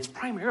generosity, it's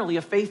primarily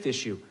a faith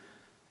issue.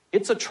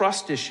 It's a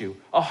trust issue,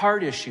 a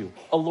heart issue,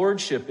 a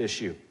lordship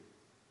issue.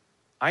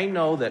 I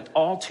know that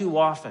all too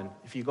often,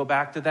 if you go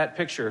back to that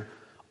picture,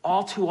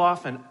 all too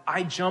often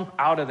I jump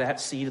out of that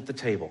seat at the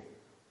table.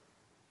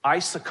 I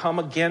succumb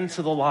again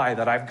to the lie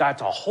that I've got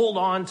to hold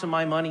on to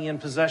my money and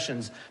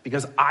possessions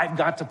because I've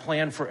got to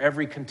plan for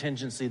every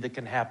contingency that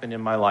can happen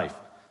in my life.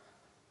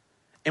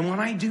 And when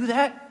I do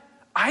that,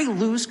 I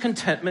lose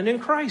contentment in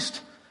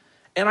Christ.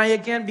 And I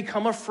again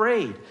become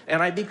afraid,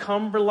 and I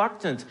become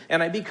reluctant,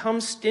 and I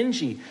become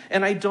stingy,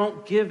 and I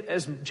don't give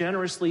as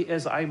generously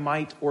as I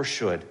might or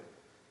should.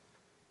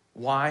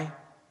 Why?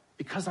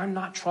 Because I'm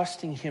not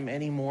trusting him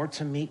anymore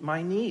to meet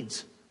my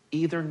needs,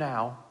 either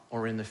now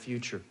or in the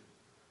future.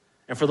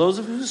 And for those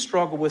of you who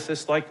struggle with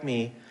this like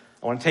me,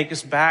 I want to take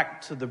us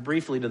back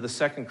briefly to the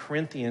 2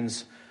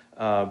 Corinthians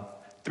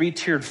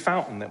three-tiered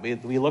fountain that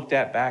we looked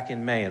at back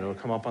in May, and it'll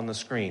come up on the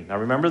screen. Now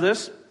remember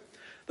this?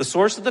 The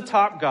source at the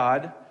top,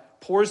 God,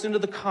 pours into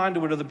the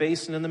conduit of the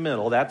basin in the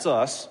middle, that's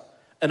us,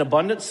 an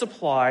abundant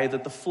supply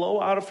that the flow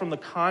out from the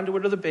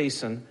conduit of the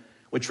basin,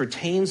 which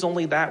retains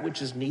only that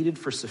which is needed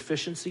for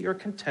sufficiency or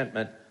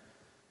contentment,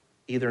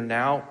 either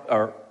now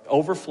or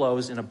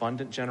overflows in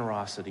abundant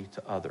generosity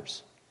to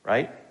others,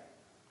 right?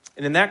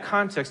 And in that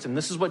context, and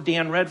this is what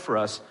Dan read for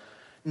us,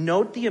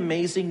 note the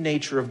amazing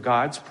nature of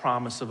God's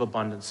promise of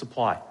abundant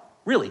supply.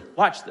 Really,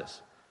 watch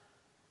this.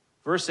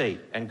 Verse 8,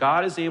 and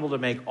God is able to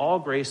make all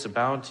grace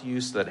abound to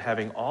you so that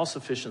having all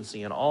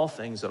sufficiency in all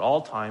things at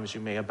all times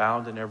you may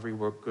abound in every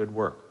good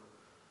work.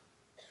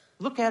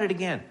 Look at it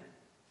again.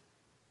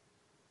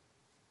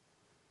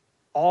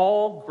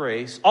 All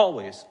grace,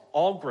 always,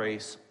 all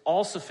grace,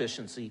 all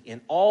sufficiency in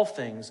all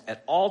things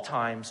at all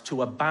times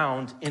to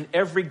abound in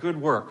every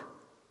good work.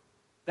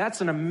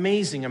 That's an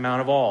amazing amount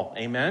of all.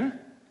 Amen?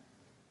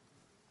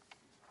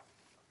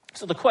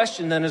 So the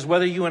question then is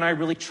whether you and I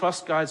really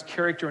trust God's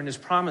character and his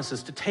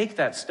promises to take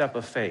that step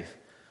of faith,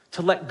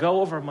 to let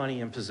go of our money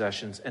and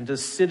possessions, and to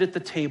sit at the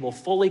table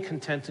fully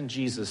content in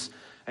Jesus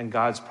and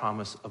God's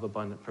promise of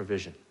abundant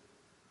provision.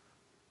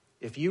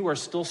 If you are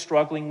still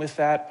struggling with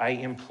that, I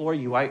implore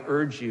you, I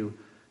urge you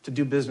to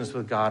do business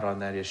with God on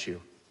that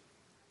issue.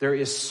 There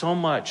is so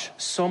much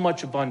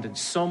abundance,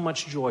 so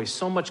much joy,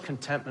 so much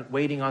contentment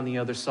waiting on the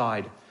other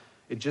side.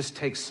 It just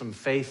takes some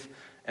faith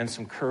and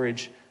some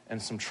courage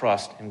and some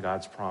trust in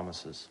God's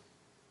promises.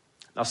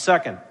 Now,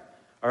 second,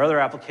 our other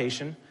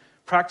application,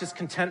 practice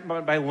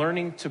contentment by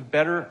learning to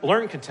better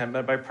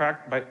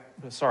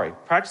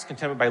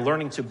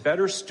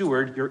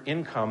steward your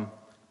income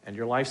and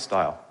your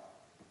lifestyle.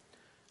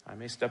 I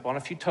may step on a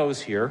few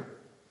toes here.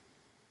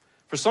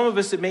 For some of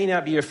us, it may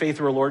not be a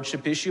faith or a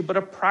lordship issue, but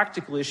a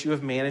practical issue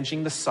of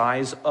managing the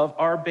size of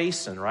our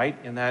basin, right?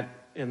 In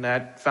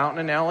that fountain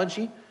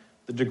analogy,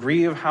 the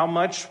degree of how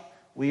much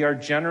we are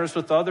generous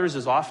with others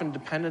is often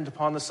dependent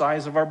upon the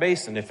size of our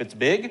basin. If it's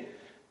big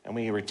and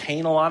we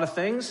retain a lot of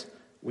things,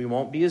 we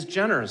won't be as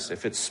generous.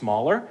 If it's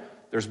smaller,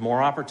 there's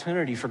more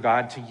opportunity for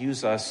God to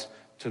use us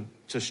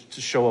to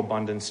show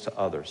abundance to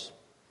others.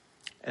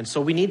 And so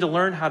we need to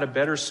learn how to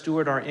better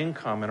steward our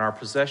income and our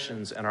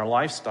possessions and our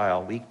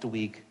lifestyle week to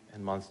week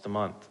and month to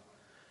month.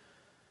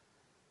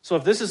 So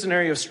if this is an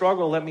area of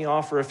struggle, let me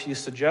offer a few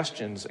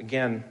suggestions.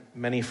 Again,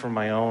 many from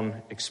my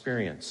own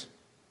experience.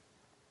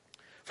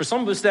 For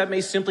some of us, that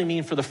may simply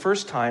mean for the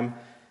first time,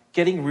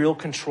 getting real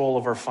control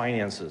of our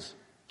finances,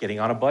 getting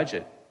on a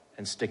budget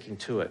and sticking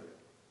to it.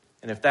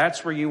 And if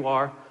that's where you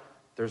are,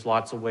 there's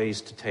lots of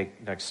ways to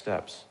take next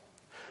steps.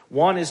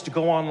 One is to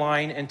go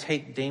online and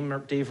take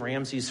Dave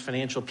Ramsey's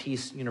Financial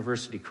Peace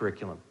University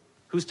curriculum.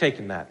 Who's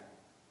taken that?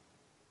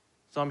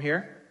 Some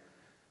here?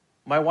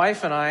 My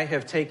wife and I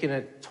have taken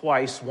it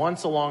twice,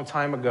 once a long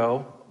time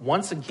ago,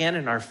 once again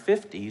in our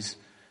 50s,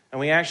 and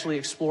we actually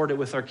explored it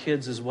with our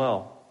kids as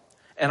well.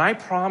 And I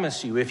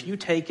promise you, if you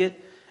take it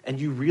and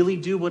you really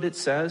do what it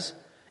says,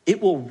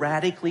 it will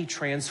radically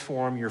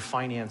transform your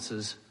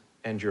finances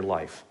and your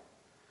life.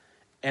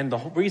 And the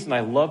reason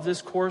I love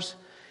this course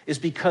is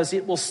because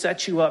it will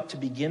set you up to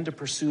begin to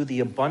pursue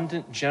the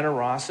abundant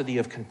generosity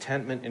of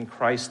contentment in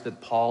Christ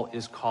that Paul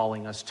is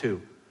calling us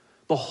to.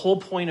 The whole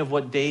point of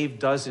what Dave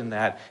does in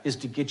that is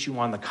to get you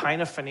on the kind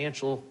of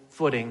financial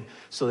footing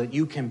so that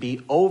you can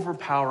be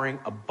overpowering,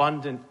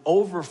 abundant,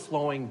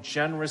 overflowing,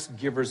 generous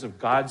givers of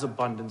God's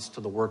abundance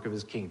to the work of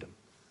his kingdom.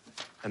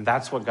 And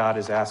that's what God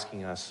is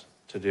asking us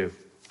to do.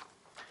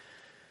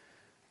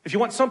 If you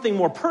want something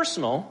more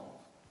personal,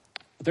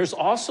 there's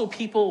also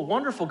people,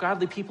 wonderful,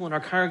 godly people in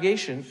our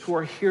congregation who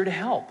are here to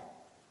help.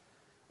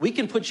 We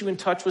can put you in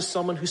touch with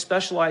someone who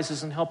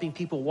specializes in helping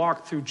people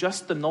walk through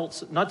just the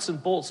nuts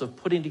and bolts of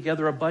putting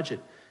together a budget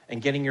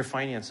and getting your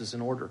finances in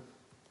order.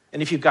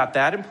 And if you've got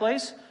that in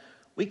place,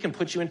 we can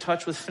put you in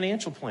touch with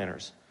financial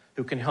planners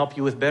who can help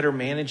you with better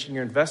managing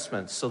your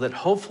investments so that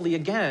hopefully,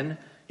 again,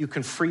 you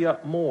can free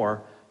up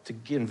more to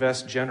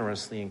invest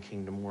generously in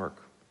kingdom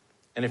work.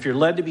 And if you're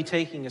led to be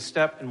taking a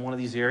step in one of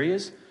these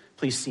areas,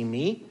 please see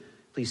me,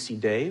 please see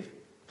Dave,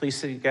 please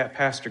see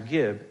Pastor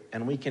Gibb,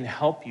 and we can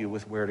help you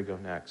with where to go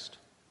next.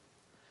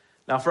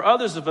 Now, for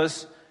others of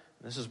us,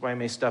 this is where I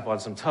may step on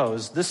some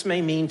toes, this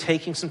may mean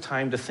taking some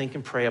time to think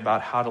and pray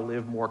about how to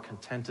live more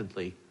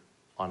contentedly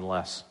on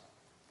less.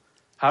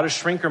 How to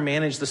shrink or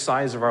manage the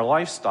size of our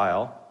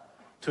lifestyle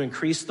to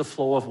increase the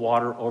flow of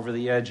water over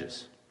the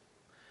edges.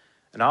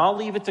 And I'll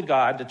leave it to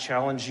God to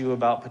challenge you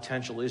about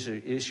potential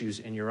issues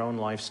in your own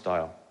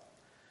lifestyle.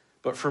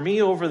 But for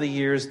me, over the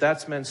years,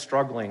 that's meant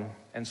struggling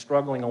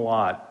a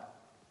lot,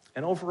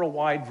 and over a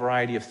wide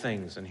variety of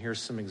things. And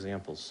here's some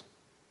examples.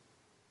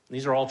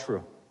 These are all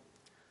true.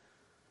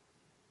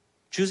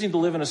 Choosing to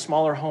live in a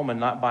smaller home and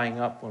not buying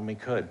up when we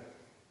could.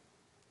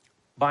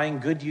 Buying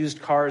good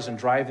used cars and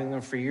driving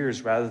them for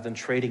years rather than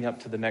trading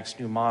up to the next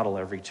new model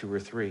every 2 or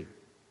 3.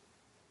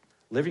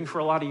 Living for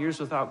a lot of years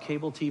without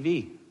cable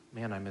TV.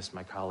 Man, I miss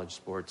my college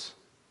sports.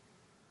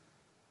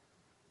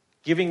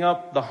 Giving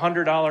up the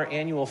 $100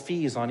 annual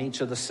fees on each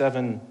of the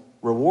 7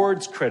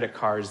 rewards credit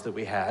cards that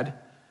we had,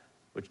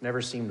 which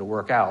never seemed to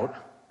work out,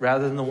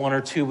 rather than the 1 or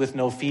 2 with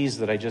no fees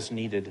that I just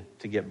needed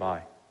to get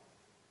by.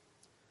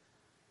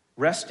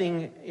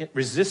 Resisting,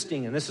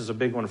 and this is a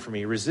big one for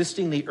me,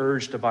 resisting the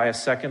urge to buy a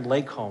second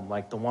lake home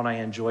like the one I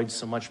enjoyed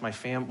so much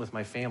with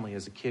my family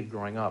as a kid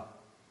growing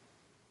up.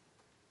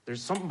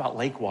 There's something about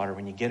lake water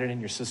when you get it in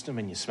your system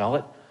and you smell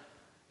it.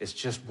 It's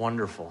just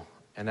wonderful.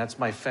 And that's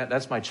my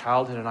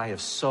childhood, and I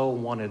have so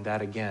wanted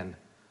that again.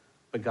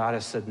 But God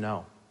has said,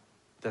 no,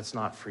 that's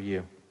not for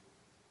you.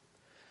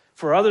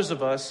 For others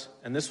of us,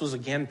 and this was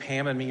again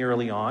Pam and me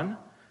early on,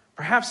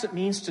 perhaps it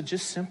means to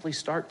just simply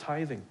start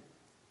tithing.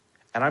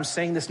 And I'm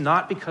saying this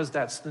not because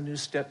that's the New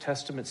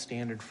Testament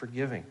standard for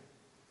giving.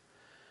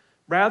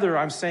 Rather,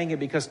 I'm saying it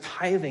because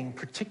tithing,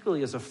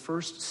 particularly as a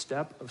first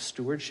step of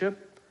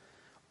stewardship,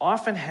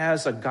 often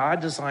has a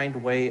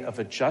God-designed way of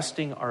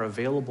adjusting our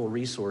available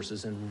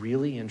resources in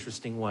really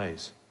interesting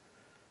ways.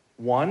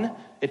 1,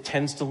 it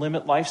tends to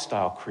limit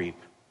lifestyle creep.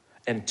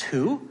 And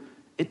 2,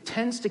 it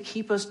tends to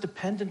keep us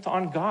dependent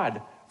on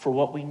God for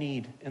what we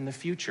need in the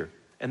future.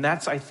 And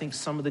that's, I think,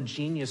 some of the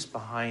genius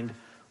behind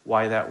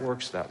why that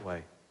works that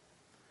way.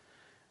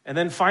 And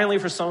then finally,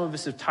 for some of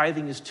us, if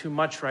tithing is too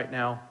much right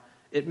now,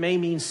 it may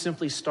mean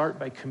simply start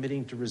by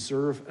committing to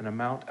reserve an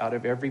amount out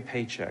of every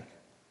paycheck.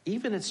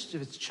 Even if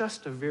it's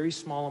just a very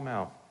small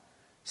amount,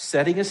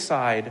 setting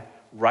aside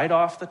right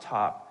off the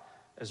top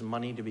as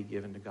money to be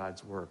given to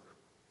God's work.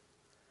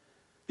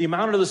 The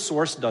amount of the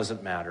source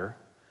doesn't matter.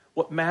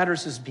 What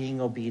matters is being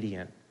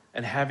obedient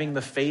and having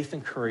the faith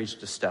and courage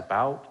to step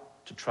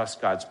out, to trust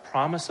God's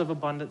promise of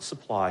abundant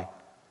supply,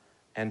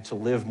 and to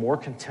live more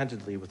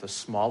contentedly with a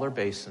smaller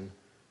basin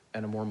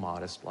and a more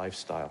modest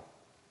lifestyle.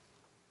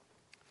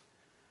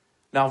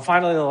 Now,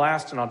 finally, the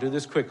last, and I'll do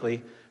this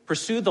quickly,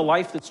 pursue the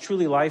life that's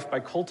truly life by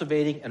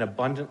cultivating an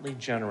abundantly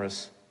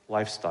generous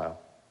lifestyle.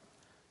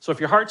 So if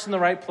your heart's in the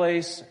right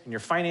place and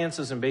your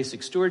finances and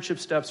basic stewardship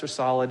steps are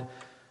solid,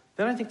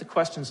 then I think the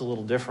question's a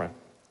little different.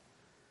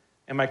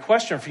 And my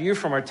question for you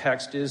from our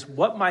text is,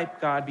 what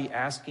might God be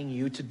asking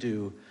you to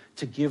do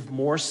to give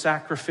more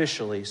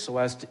sacrificially so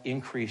as to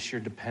increase your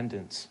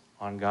dependence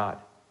on God?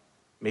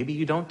 Maybe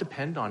you don't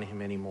depend on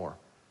him anymore,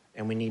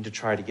 and we need to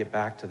try to get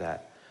back to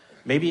that.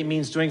 Maybe it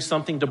means doing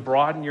something to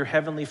broaden your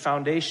heavenly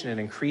foundation and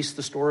increase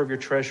the store of your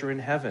treasure in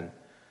heaven,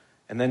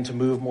 and then to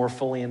move more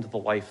fully into the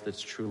life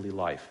that's truly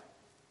life.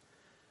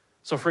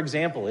 So, for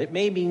example, it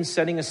may mean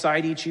setting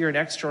aside each year an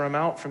extra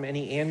amount from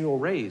any annual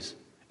raise,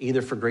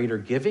 either for greater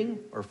giving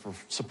or for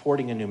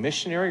supporting a new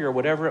missionary or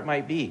whatever it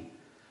might be.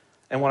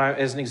 And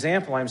as an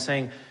example, I'm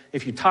saying,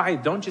 if you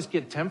tithe, don't just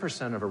get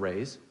 10% of a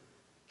raise.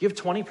 Give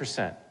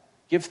 20%.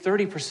 Give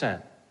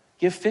 30%.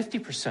 Give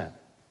 50%.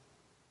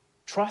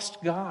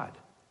 Trust God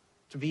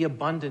to be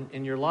abundant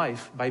in your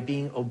life by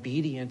being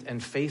obedient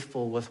and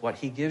faithful with what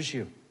he gives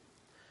you.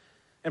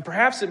 And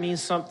perhaps it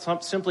means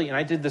simply, and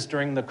I did this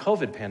during the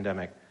COVID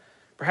pandemic,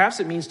 perhaps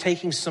it means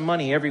taking some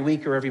money every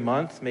week or every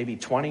month, maybe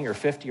 $20 or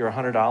 $50 or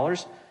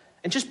 $100,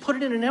 and just put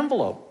it in an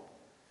envelope.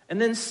 And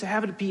then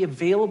have it be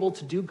available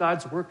to do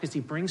God's work as he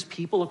brings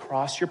people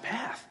across your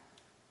path.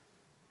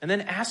 And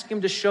then ask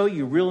him to show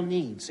you real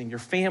needs in your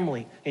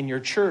family, in your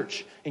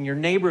church, in your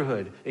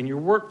neighborhood, in your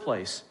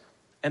workplace.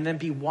 And then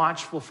be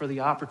watchful for the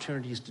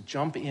opportunities to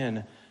jump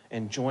in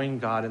and join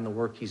God in the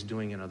work he's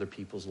doing in other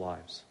people's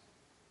lives.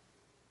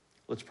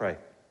 Let's pray.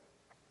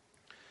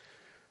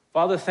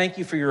 Father, thank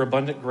you for your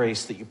abundant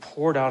grace that you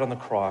poured out on the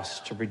cross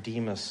to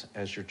redeem us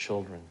as your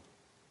children.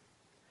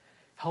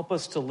 Help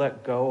us to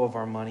let go of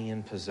our money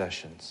and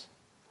possessions.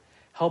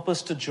 Help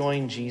us to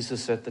join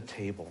Jesus at the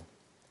table.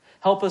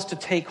 Help us to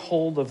take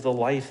hold of the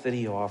life that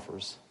he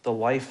offers, the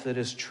life that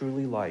is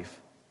truly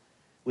life,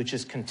 which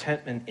is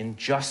contentment in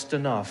just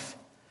enough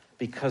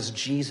because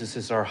Jesus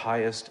is our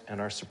highest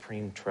and our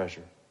supreme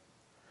treasure.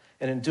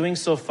 And in doing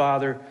so,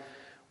 Father,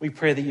 we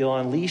pray that you'll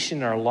unleash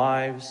in our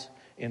lives,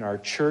 in our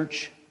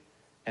church,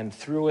 and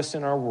through us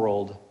in our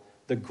world,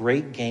 the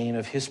great gain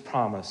of his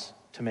promise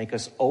to make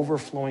us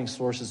overflowing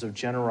sources of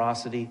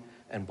generosity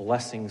and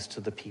blessings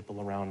to the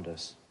people around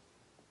us.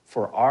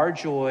 For our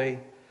joy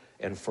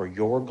and for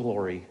your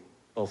glory,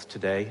 both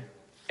today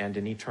and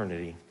in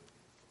eternity.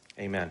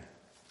 Amen.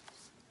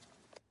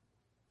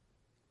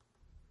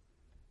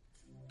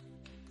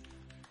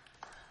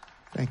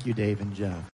 Thank you, Dave and Jeff.